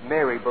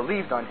Mary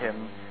believed on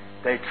him.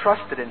 They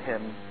trusted in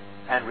him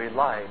and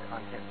relied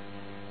on him.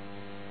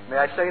 May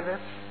I say this?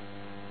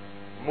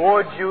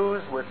 More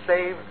Jews were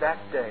saved that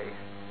day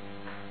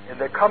in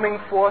the coming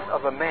forth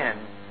of a man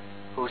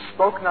who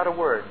spoke not a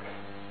word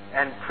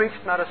and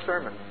preached not a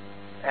sermon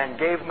and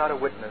gave not a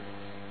witness,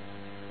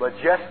 but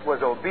just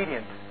was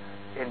obedient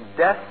in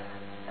death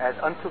as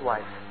unto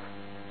life.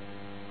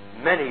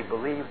 Many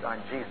believed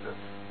on Jesus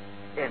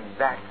in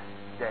that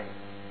day.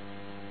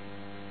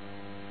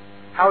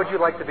 How would you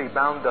like to be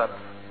bound up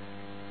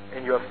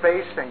in your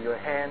face and your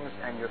hands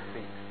and your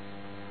feet?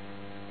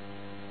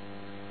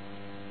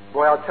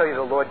 Boy, I'll tell you,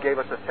 the Lord gave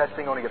us a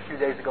testimony a few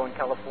days ago in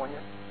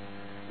California.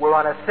 We're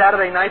on a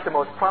Saturday night, the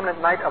most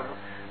prominent night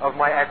of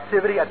my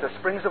activity at the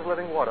Springs of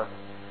Living Water.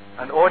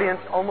 An audience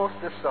almost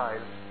this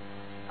size.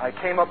 I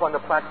came up on the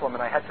platform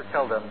and I had to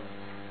tell them,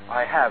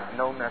 I have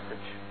no message.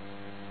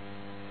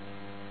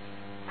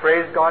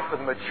 Praise God for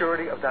the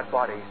maturity of that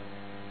body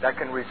that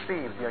can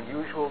receive the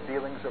unusual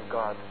dealings of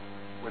God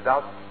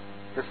without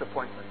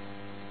disappointment.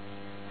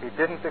 He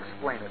didn't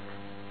explain it.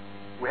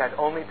 We had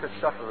only to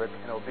suffer it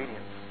in obedience.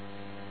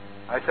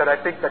 I said,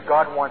 I think that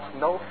God wants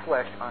no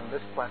flesh on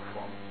this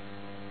platform.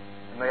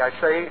 And may I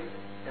say,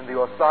 in the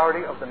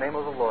authority of the name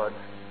of the Lord,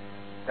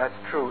 that's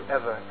true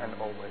ever and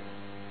always.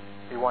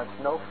 He wants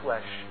no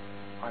flesh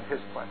on His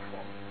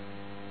platform.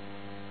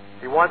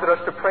 He wanted us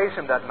to praise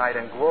Him that night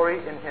and glory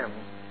in Him,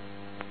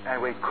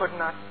 and we could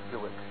not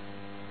do it.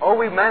 Oh,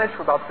 we managed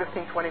for about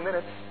 15, 20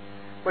 minutes.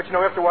 But you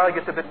know, after a while it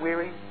gets a bit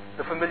weary.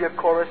 The familiar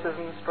choruses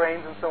and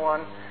strains and so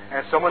on.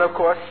 And someone, of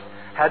course,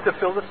 had to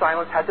fill the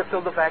silence, had to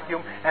fill the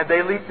vacuum, and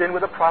they leaped in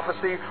with a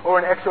prophecy or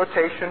an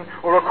exhortation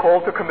or a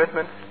call to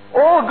commitment.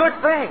 All good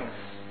things,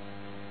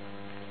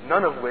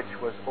 none of which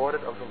was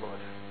ordered of the Lord.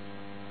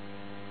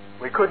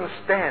 We couldn't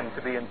stand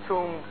to be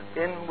entombed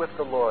in with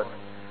the Lord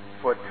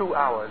for 2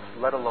 hours,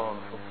 let alone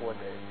for 4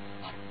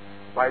 days.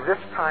 By this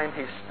time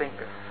he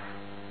stinketh.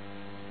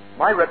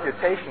 My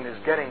reputation is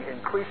getting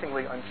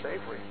increasingly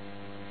unsavory.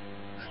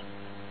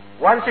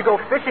 Why don't you go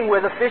fishing where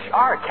the fish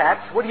are,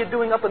 Katz? What are you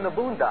doing up in the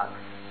boondocks?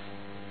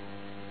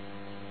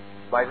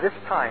 By this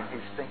time he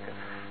stinketh.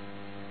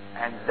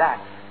 And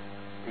that's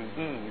the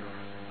eve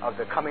of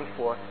the coming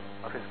forth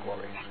of his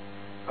glory.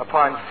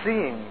 Upon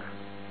seeing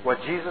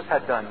what Jesus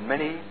had done,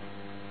 many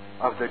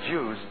of the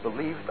Jews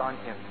believed on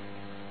him.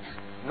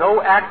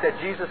 No act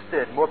that Jesus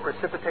did more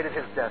precipitated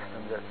his death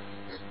than this.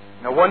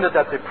 No wonder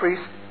that the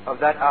priest of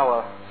that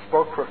hour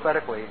spoke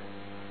prophetically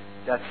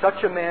that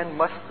such a man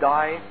must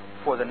die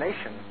for the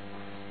nation.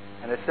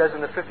 And it says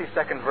in the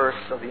 52nd verse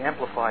of the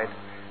Amplified,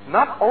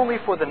 not only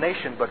for the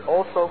nation, but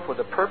also for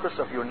the purpose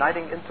of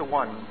uniting into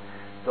one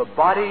the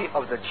body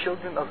of the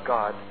children of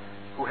God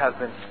who have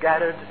been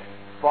scattered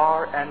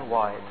far and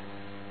wide.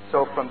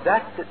 So from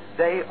that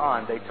day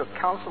on, they took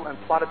counsel and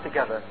plotted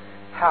together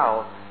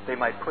how they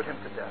might put him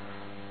to death.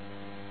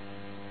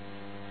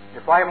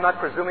 If I am not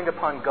presuming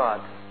upon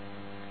God,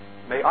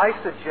 may I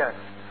suggest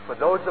for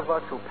those of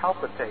us who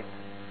palpitate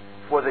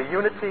for the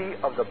unity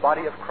of the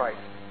body of Christ,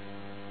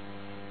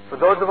 for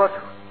those of us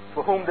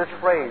for whom this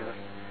phrase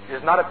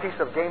is not a piece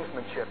of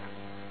gamesmanship,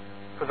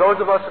 for those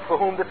of us for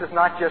whom this is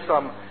not just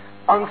some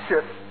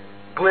unctuous,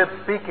 glib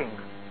speaking,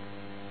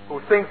 who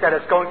think that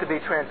it's going to be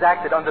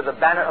transacted under the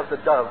banner of the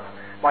dove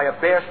by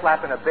a bear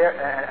slap and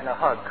a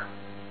hug,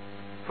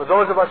 for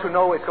those of us who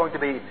know it's going to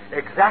be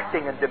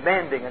exacting and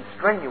demanding and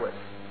strenuous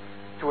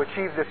to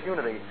achieve this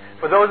unity,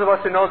 for those of us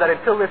who know that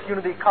until this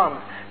unity comes,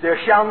 there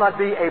shall not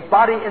be a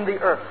body in the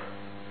earth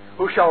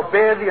who shall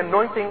bear the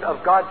anointing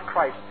of God's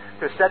Christ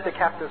to set the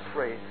captives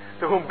free,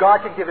 to whom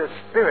God can give his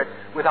Spirit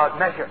without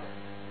measure.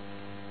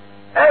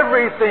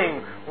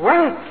 Everything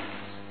waits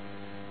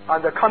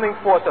on the coming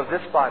forth of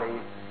this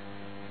body.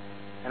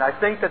 And I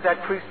think that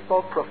that priest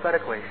spoke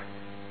prophetically.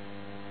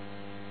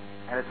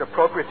 And it's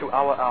appropriate to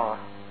our hour.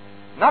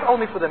 Not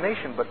only for the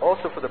nation, but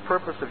also for the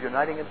purpose of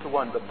uniting into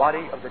one the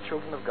body of the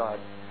children of God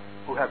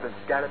who have been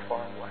scattered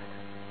far and wide.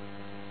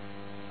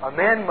 A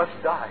man must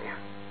die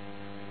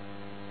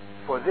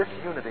for this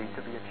unity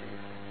to be achieved.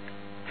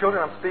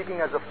 Children, I'm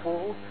speaking as a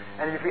fool,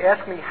 and if you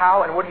ask me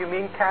how and what do you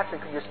mean, Katz,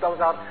 and can you spell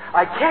it out,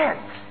 I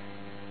can't.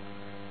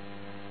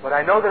 But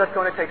I know that it's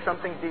going to take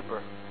something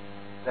deeper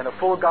than a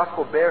full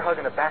gospel bear hug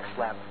and a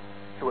backslap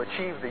to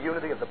achieve the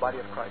unity of the body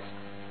of Christ.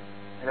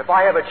 And if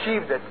I have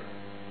achieved it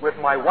with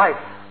my wife,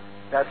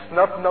 that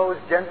snub-nosed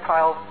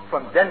Gentile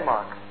from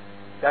Denmark,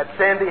 that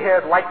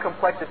sandy-haired,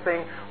 light-complected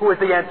thing who is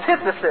the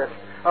antithesis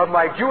of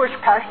my Jewish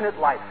passionate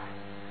life,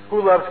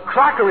 who loves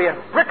crockery and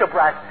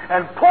bric-a-brac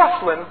and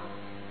porcelain,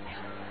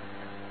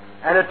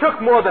 and it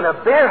took more than a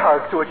bear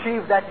hug to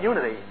achieve that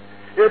unity.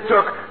 It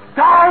took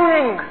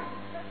dying.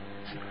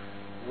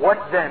 What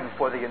then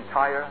for the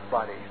entire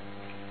body?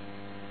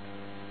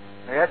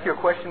 May I ask you a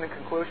question in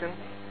conclusion?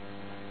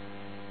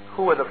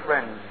 Who are the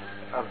friends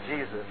of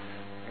Jesus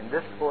in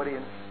this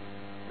audience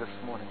this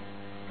morning?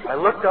 I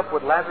looked up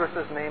what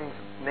Lazarus'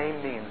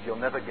 name means. You'll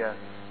never guess.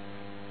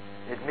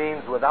 It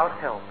means without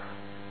help,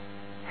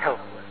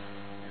 helpless.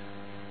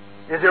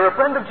 Is there a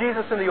friend of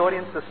Jesus in the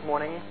audience this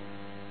morning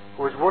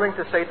who is willing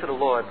to say to the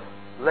Lord,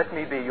 let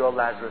me be your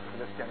Lazarus for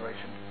this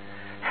generation?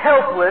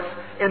 Helpless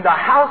in the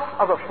house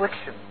of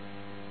affliction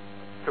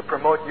to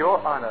promote your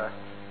honor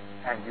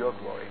and your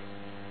glory.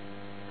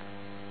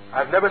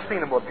 I've never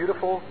seen a more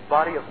beautiful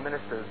body of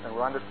ministers than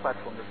we're on this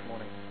platform this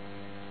morning.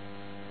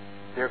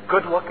 They're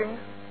good-looking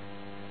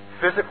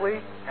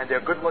physically, and they're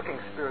good-looking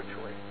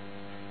spiritually.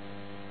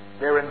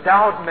 They're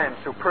endowed men,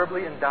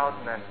 superbly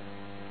endowed men.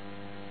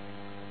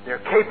 They're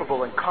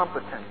capable and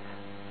competent.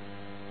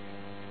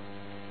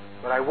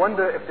 But I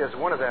wonder if there's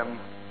one of them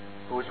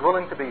who is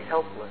willing to be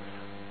helpless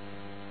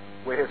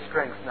where his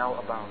strength now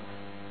abounds.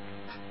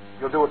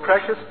 You'll do a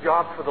precious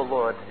job for the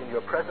Lord in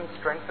your present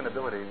strength and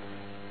abilities.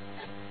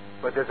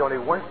 But there's only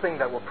one thing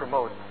that will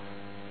promote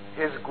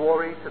his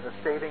glory to the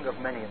saving of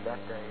many in that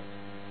day.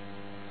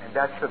 And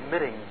that's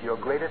submitting your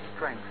greatest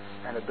strengths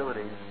and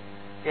abilities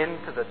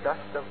into the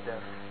dust of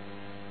death.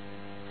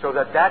 So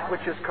that that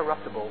which is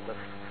corruptible, the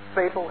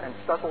fatal and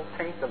subtle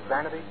taint of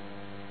vanity,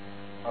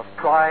 of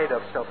pride,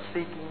 of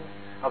self-seeking,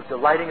 of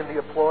delighting in the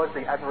applause,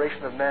 the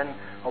admiration of men,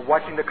 of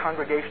watching the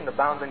congregation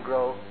abound and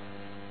grow,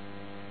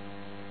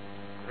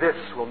 this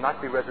will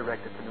not be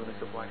resurrected to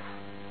newness of life.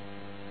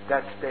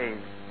 That stays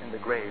in the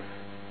grave.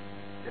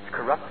 It's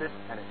corrupted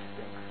and it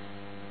stinks.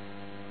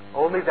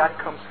 Only that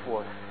comes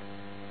forth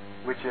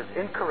which is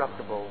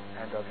incorruptible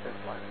and of his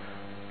life.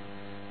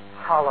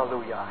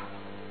 Hallelujah.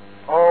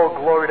 Oh,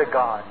 glory to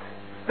God.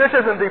 This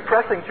isn't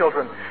depressing,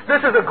 children. This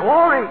is a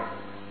glory.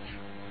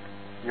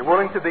 You're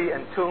willing to be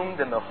entombed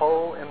in the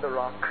hole in the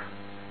rock.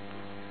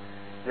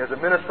 There's a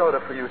Minnesota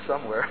for you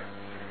somewhere.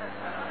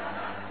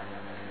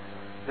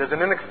 There's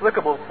an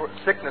inexplicable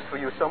sickness for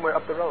you somewhere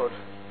up the road.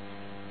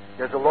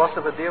 There's a loss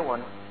of a dear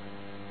one.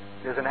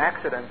 There's an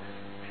accident.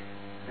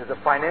 There's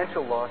a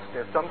financial loss.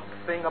 There's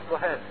something up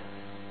ahead.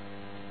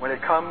 When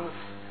it comes,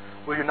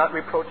 will you not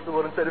reproach the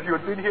Lord and say, if you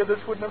had been here, this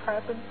wouldn't have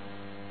happened?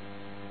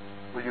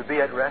 Will you be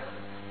at rest?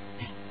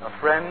 A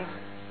friend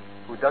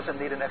who doesn't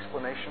need an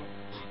explanation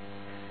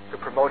to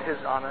promote his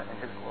honor and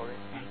his glory.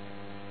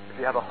 If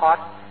you have a heart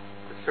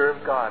to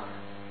serve God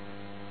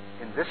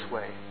in this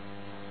way,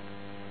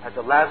 as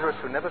a Lazarus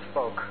who never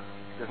spoke,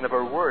 there's never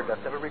a word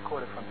that's ever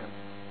recorded from him,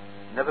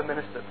 never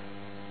ministered.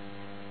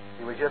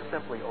 He was just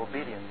simply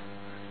obedient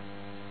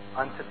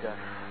unto death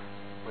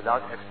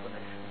without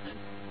explanation.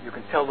 You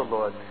can tell the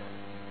Lord,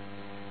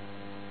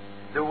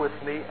 do with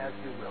me as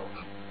you will,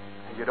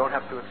 and you don't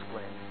have to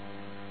explain.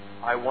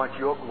 I want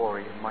your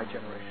glory in my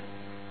generation.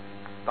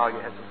 Bow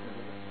your heads with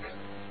me.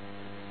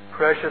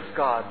 Precious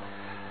God,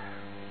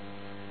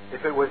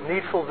 if it was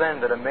needful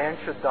then that a man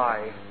should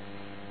die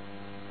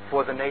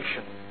for the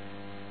nation,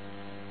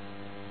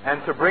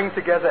 and to bring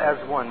together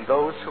as one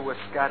those who were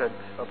scattered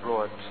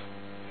abroad,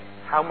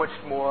 how much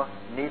more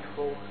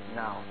needful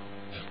now?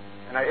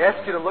 And I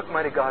ask you to look,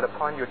 mighty God,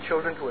 upon your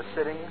children who are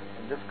sitting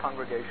in this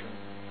congregation.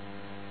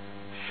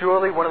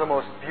 Surely one of the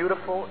most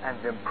beautiful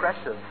and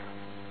impressive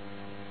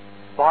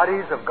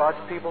bodies of God's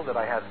people that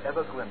I have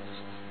ever glimpsed.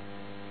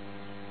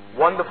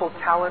 Wonderful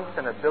talents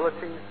and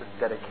abilities,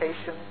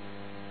 dedication,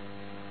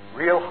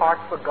 real heart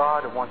for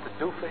God, and want to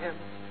do for Him,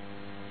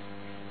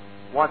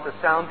 want to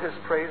sound His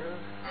praises.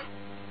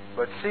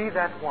 But see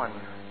that one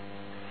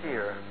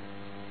here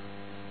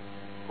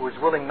who is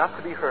willing not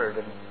to be heard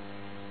and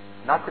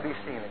not to be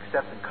seen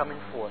except in coming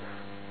forth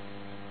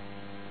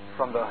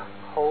from the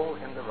hole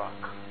in the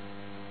rock.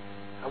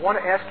 I want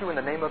to ask you in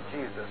the name of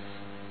Jesus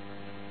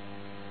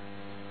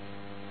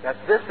that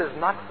this is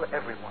not for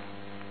everyone.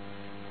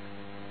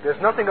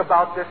 There's nothing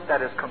about this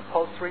that is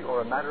compulsory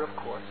or a matter of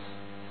course.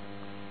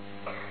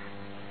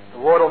 The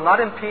Lord will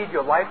not impede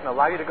your life and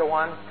allow you to go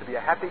on to be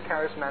a happy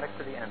charismatic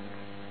to the end.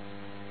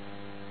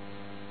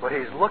 But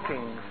He's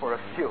looking for a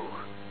few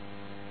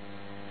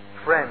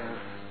friends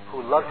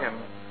who love Him,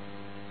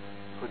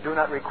 who do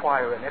not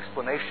require an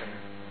explanation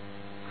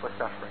for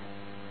suffering.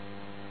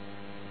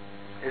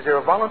 Is there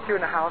a volunteer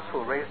in the house who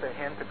will raise their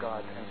hand to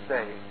God and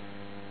say,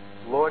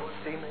 Lord,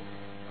 see me?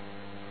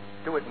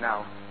 Do it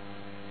now.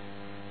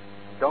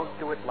 Don't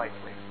do it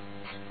lightly.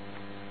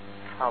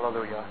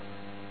 Hallelujah.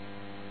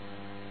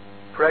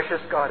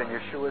 Precious God, in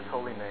Yeshua's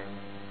holy name,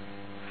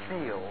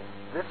 seal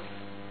this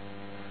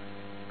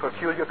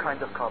peculiar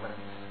kind of covenant.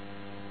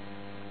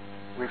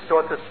 We've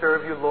sought to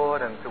serve you,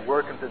 Lord, and to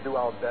work and to do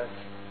our best.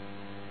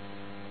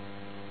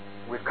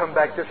 We've come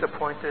back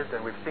disappointed,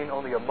 and we've seen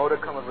only a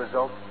modicum of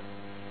results.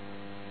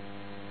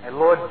 And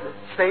Lord,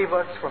 save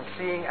us from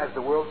seeing as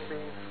the world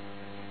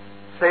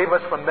sees. Save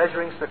us from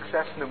measuring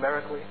success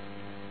numerically.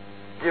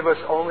 Give us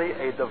only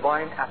a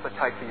divine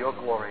appetite for your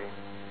glory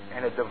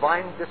and a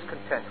divine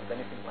discontent with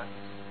anything less.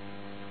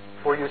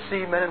 For you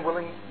see men and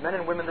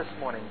women this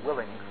morning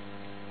willing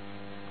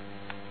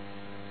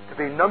to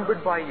be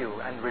numbered by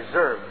you and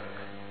reserved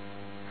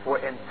for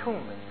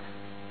entombment,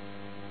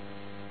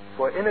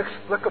 for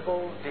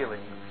inexplicable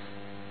dealings,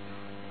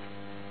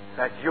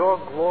 that your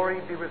glory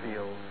be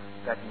revealed,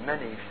 that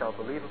many shall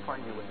believe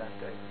upon you in that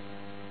day.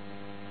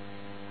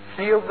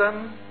 Seal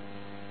them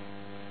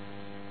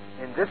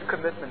in this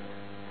commitment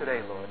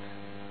today, Lord,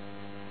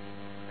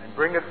 and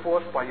bring it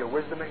forth by your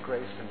wisdom and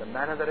grace in the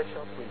manner that it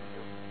shall please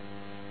you.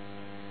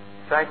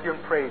 Thank you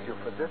and praise you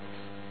for this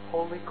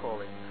holy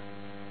calling.